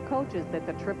 along with their coaches, that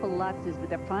the Triple Lutz is the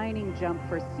defining jump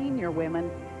for senior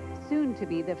women, soon to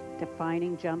be the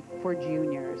defining jump for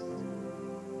juniors.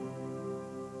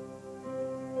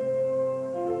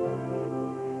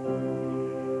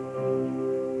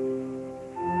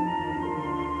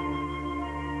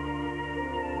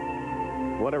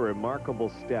 What a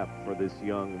remarkable step for this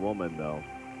young woman, though.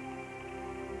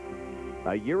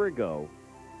 A year ago,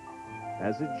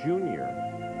 as a junior,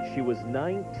 she was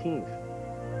 19th.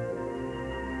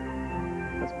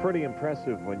 That's pretty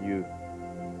impressive when you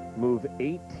move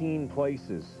 18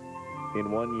 places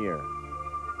in 1 year.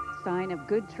 Sign of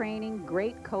good training,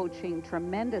 great coaching,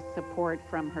 tremendous support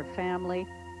from her family,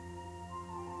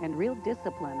 and real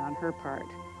discipline on her part.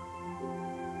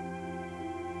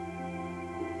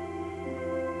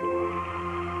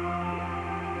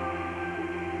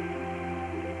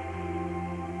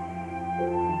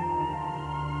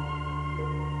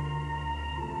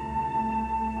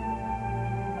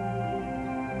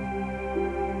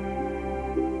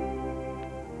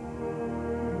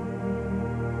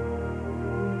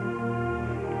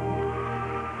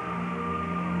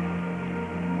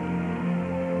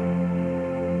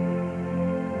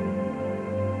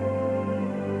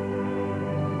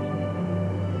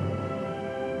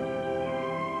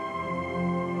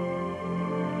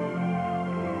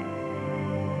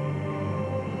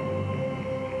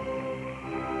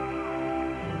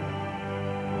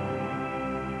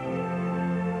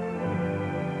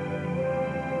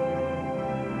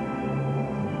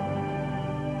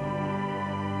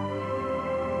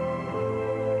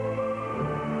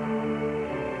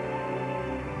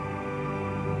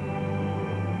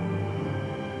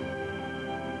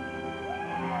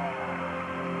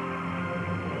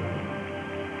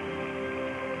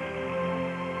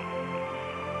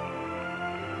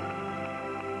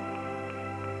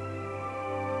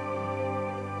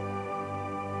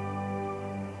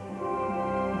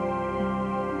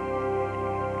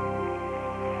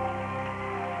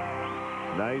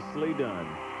 Nicely done.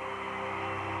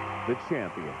 The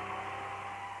champion.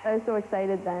 I was so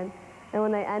excited then. And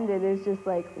when I ended, it was just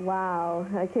like, wow,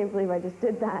 I can't believe I just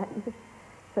did that.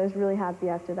 So I was really happy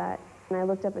after that. And I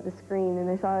looked up at the screen and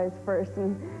I saw I was first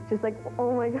and just like,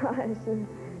 oh my gosh.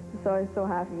 So I was so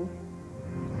happy.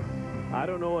 I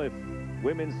don't know if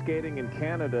women's skating in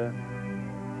Canada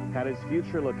had its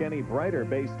future look any brighter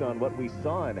based on what we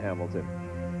saw in Hamilton.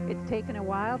 It's taken a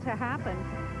while to happen,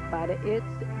 but it's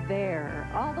there,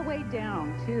 all the way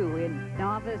down, too, in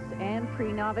novice and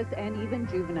pre-novice and even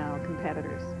juvenile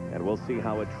competitors. And we'll see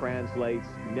how it translates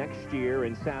next year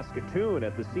in Saskatoon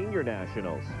at the Senior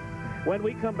Nationals. When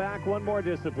we come back, one more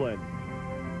discipline.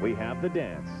 We have the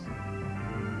dance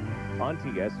on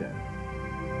TSN.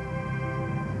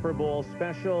 Super Bowl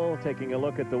special, taking a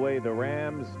look at the way the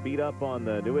Rams beat up on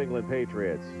the New England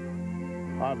Patriots.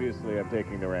 Obviously, I'm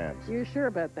taking the Rams. You're sure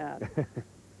about that?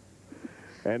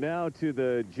 And now to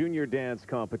the junior dance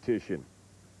competition.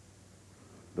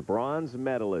 The bronze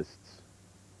medalists: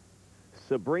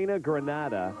 Sabrina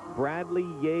Granada, Bradley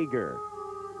Yeager.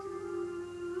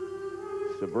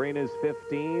 Sabrina's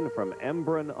 15 from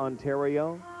Embrun,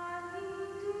 Ontario.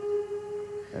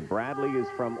 And Bradley is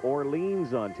from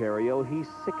Orleans, Ontario. He's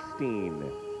 16.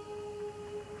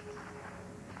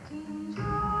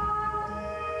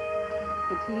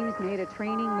 The teams made a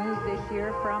training move this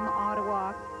year from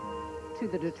Ottawa to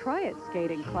the Detroit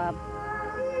Skating Club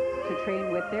to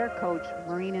train with their coach,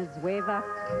 Marina Zueva,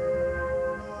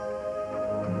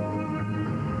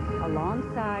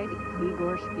 alongside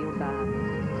Igor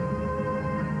Spielbach.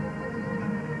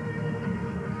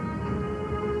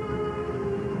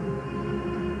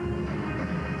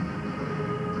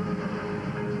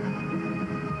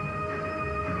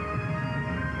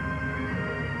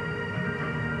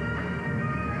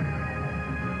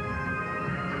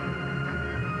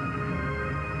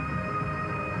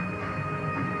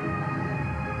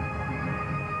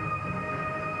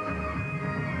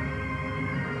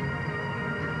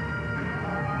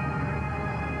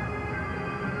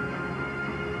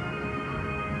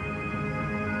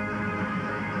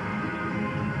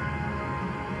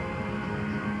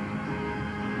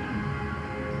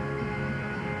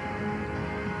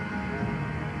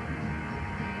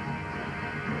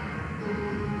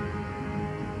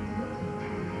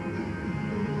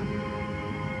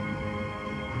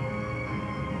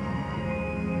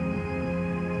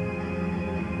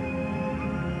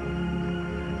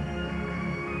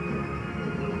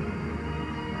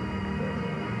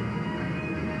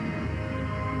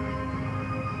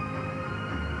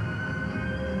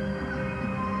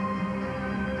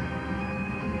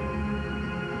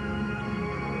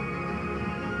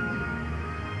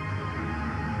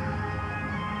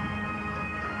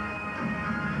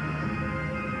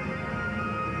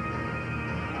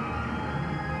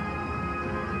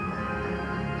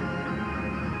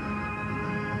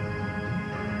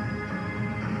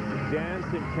 Dance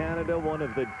in Canada, one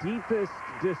of the deepest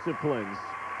disciplines.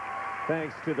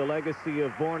 Thanks to the legacy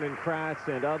of Born and Kratz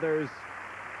and others,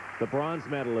 the bronze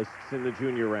medalists in the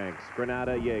junior ranks,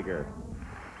 Granada Yeager.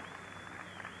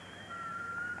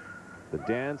 The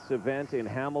dance event in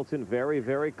Hamilton, very,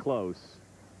 very close.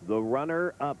 The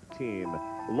runner-up team,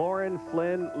 Lauren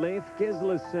Flynn, Leif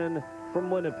Gislason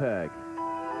from Winnipeg.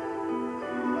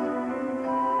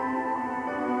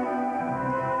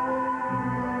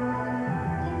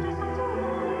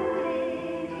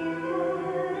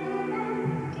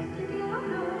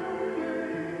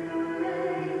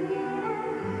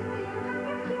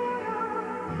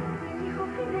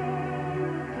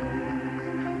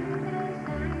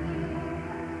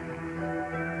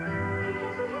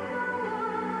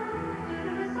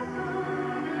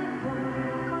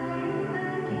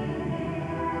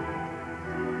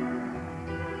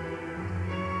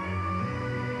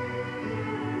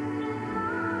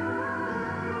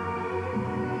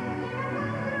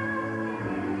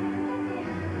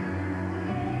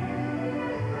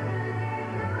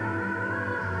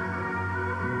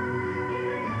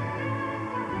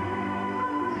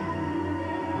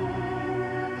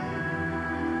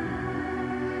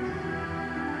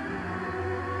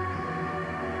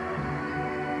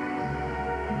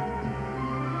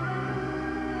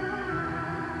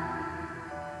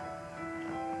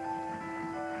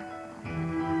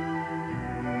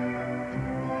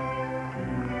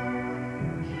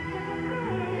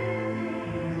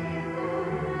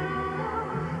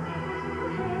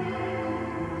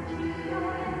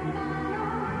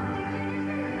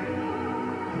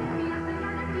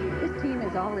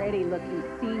 Already looking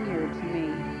senior to me.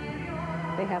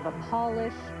 They have a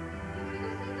polish,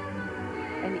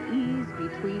 an ease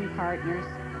between partners,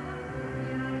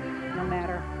 no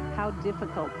matter how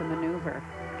difficult the maneuver.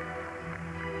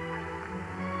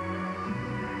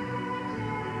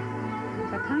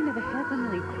 A kind of a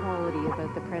heavenly quality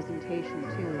about the presentation,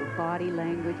 too. Body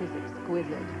language is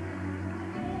exquisite.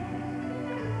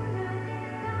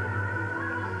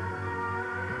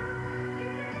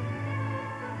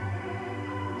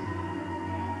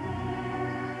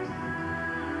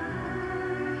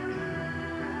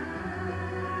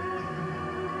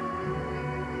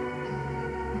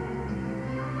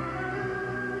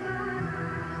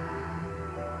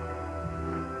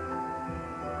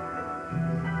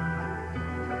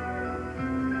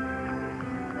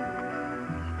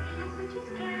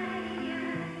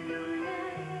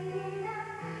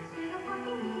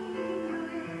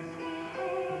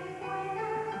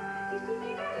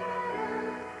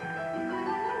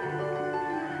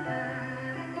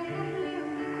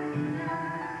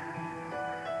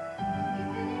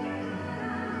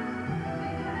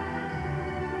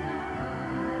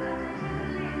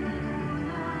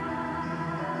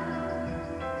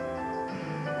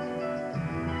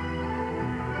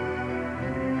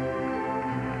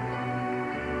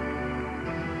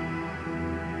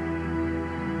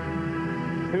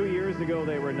 Ago,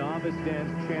 they were novice dance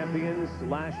champions.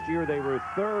 Last year, they were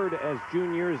third as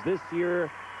juniors. This year,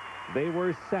 they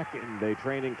were second. They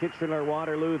train in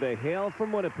Kitchener-Waterloo. They hail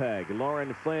from Winnipeg.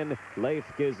 Lauren Flynn, Leif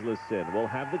Gislason. We'll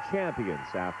have the champions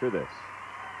after this.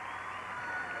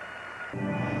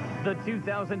 The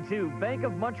 2002 Bank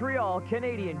of Montreal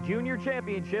Canadian Junior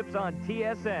Championships on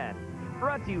TSN.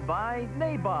 Brought to you by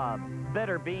Nabob.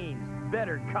 Better beans,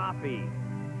 better coffee.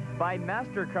 By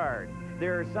MasterCard.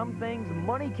 There are some things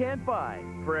money can't buy.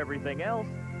 For everything else,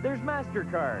 there's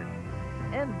MasterCard.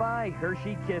 And by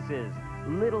Hershey Kisses.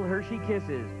 Little Hershey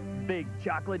Kisses. Big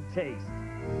chocolate taste.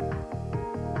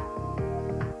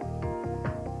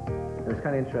 It was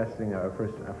kind of interesting. Our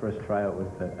first tryout was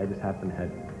that I just happened to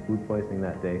have food poisoning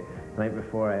that day. The night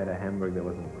before, I had a hamburger that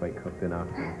wasn't quite cooked enough.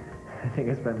 I think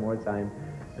I spent more time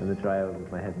in the tryout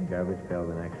with my head in the garbage pail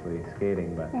than actually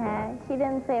skating. But yeah, she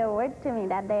didn't say a word to me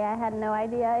that day. I had no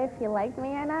idea if she liked me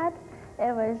or not.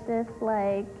 It was just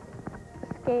like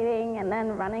skating and then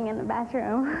running in the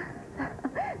bathroom.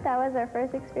 That was our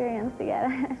first experience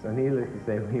together. So needless to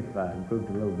say, we've improved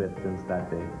a little bit since that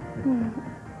day.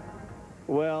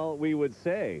 Well, we would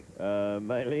say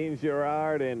Mylene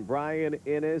Girard and Brian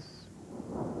Innes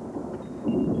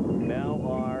now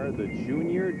are the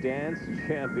junior dance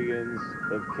champions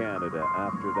of Canada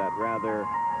after that rather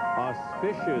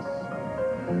auspicious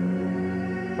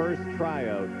first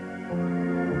tryout.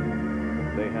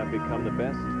 They have become the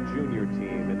best junior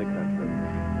team in the country.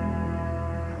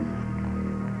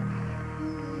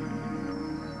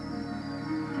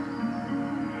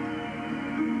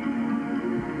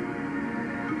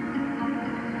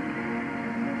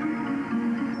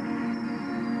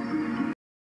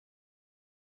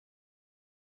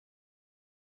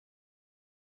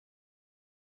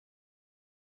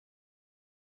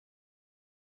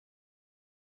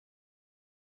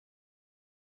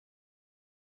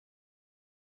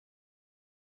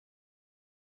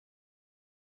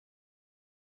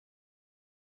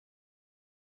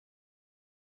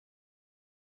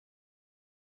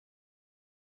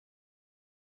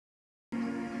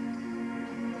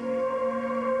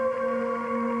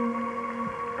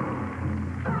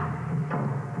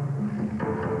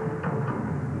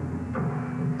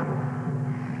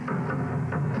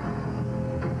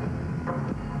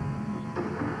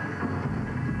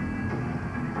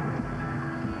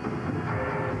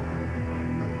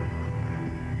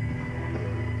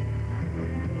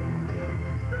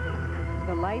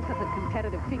 life of a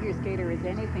competitive figure skater is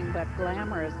anything but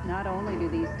glamorous. Not only do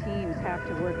these teams have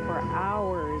to work for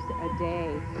hours a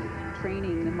day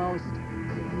training the most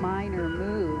minor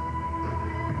move,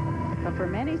 but for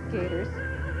many skaters,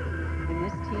 and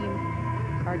this team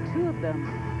are two of them,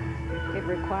 it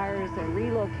requires a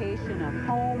relocation of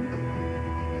home,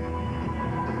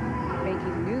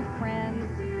 making new friends,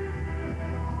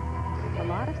 a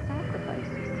lot of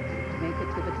sacrifices to make it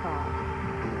to the top.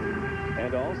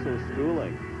 And also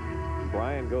schooling.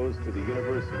 Brian goes to the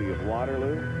University of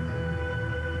Waterloo.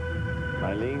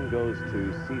 Eileen goes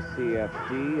to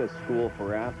CCFD, a school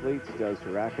for athletes, does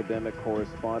her academic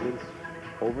correspondence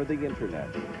over the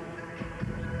internet.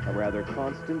 A rather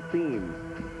constant theme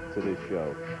to this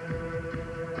show.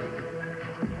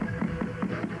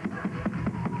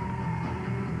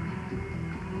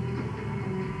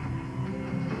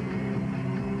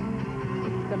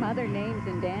 Some other names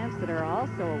in dance that are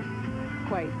also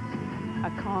quite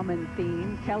a common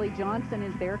theme. Kelly Johnson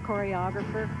is their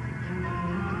choreographer.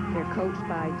 They're coached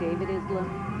by David Islam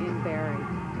in Barrie.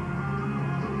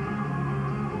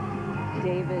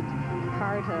 David,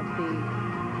 part of the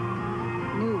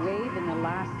new wave in the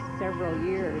last several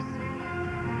years.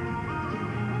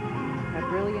 A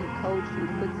brilliant coach who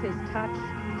puts his touch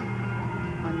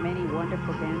on many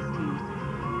wonderful dance teams.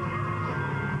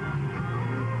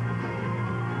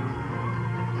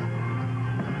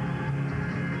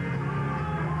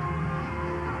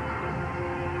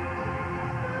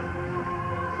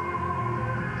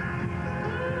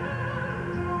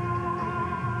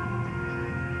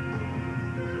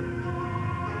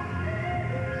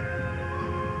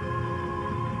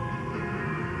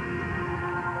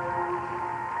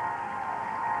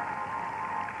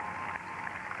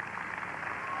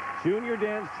 Junior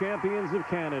dance champions of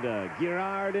Canada,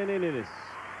 Girard and Innis.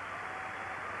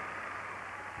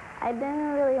 I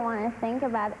didn't really want to think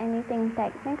about anything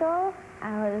technical.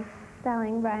 I was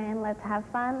telling Brian, let's have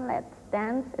fun, let's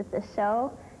dance, it's a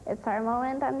show, it's our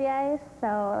moment on the ice,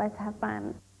 so let's have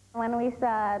fun. When we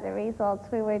saw the results,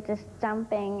 we were just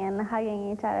jumping and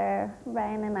hugging each other,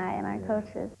 Brian and I and our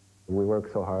coaches. We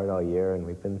worked so hard all year, and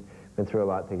we've been through a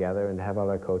lot together, and to have all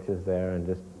our coaches there, and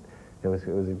just it was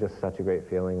just such a great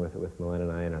feeling with Milena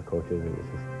and I and our coaches.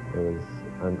 It was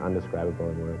undescribable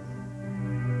in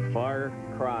words. Far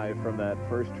cry from that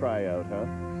first tryout, huh?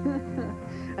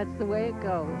 That's the way it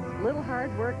goes. A little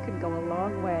hard work can go a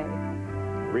long way.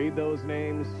 Read those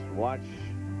names, watch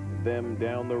them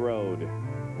down the road.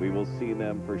 We will see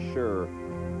them for sure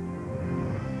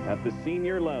at the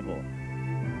senior level.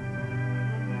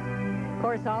 Of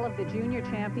course, all of the junior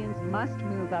champions must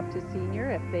move up to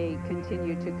senior if they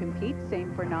continue to compete.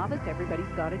 Same for novice.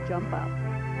 Everybody's got to jump up.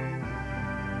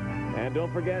 And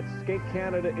don't forget, Skate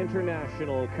Canada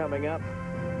International coming up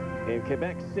in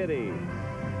Quebec City.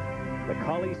 The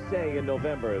Colisée in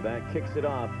November. That kicks it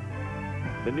off.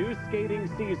 The new skating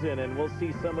season, and we'll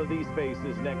see some of these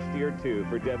faces next year, too.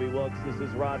 For Debbie Wilkes, this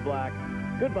is Rod Black.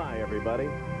 Goodbye,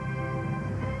 everybody.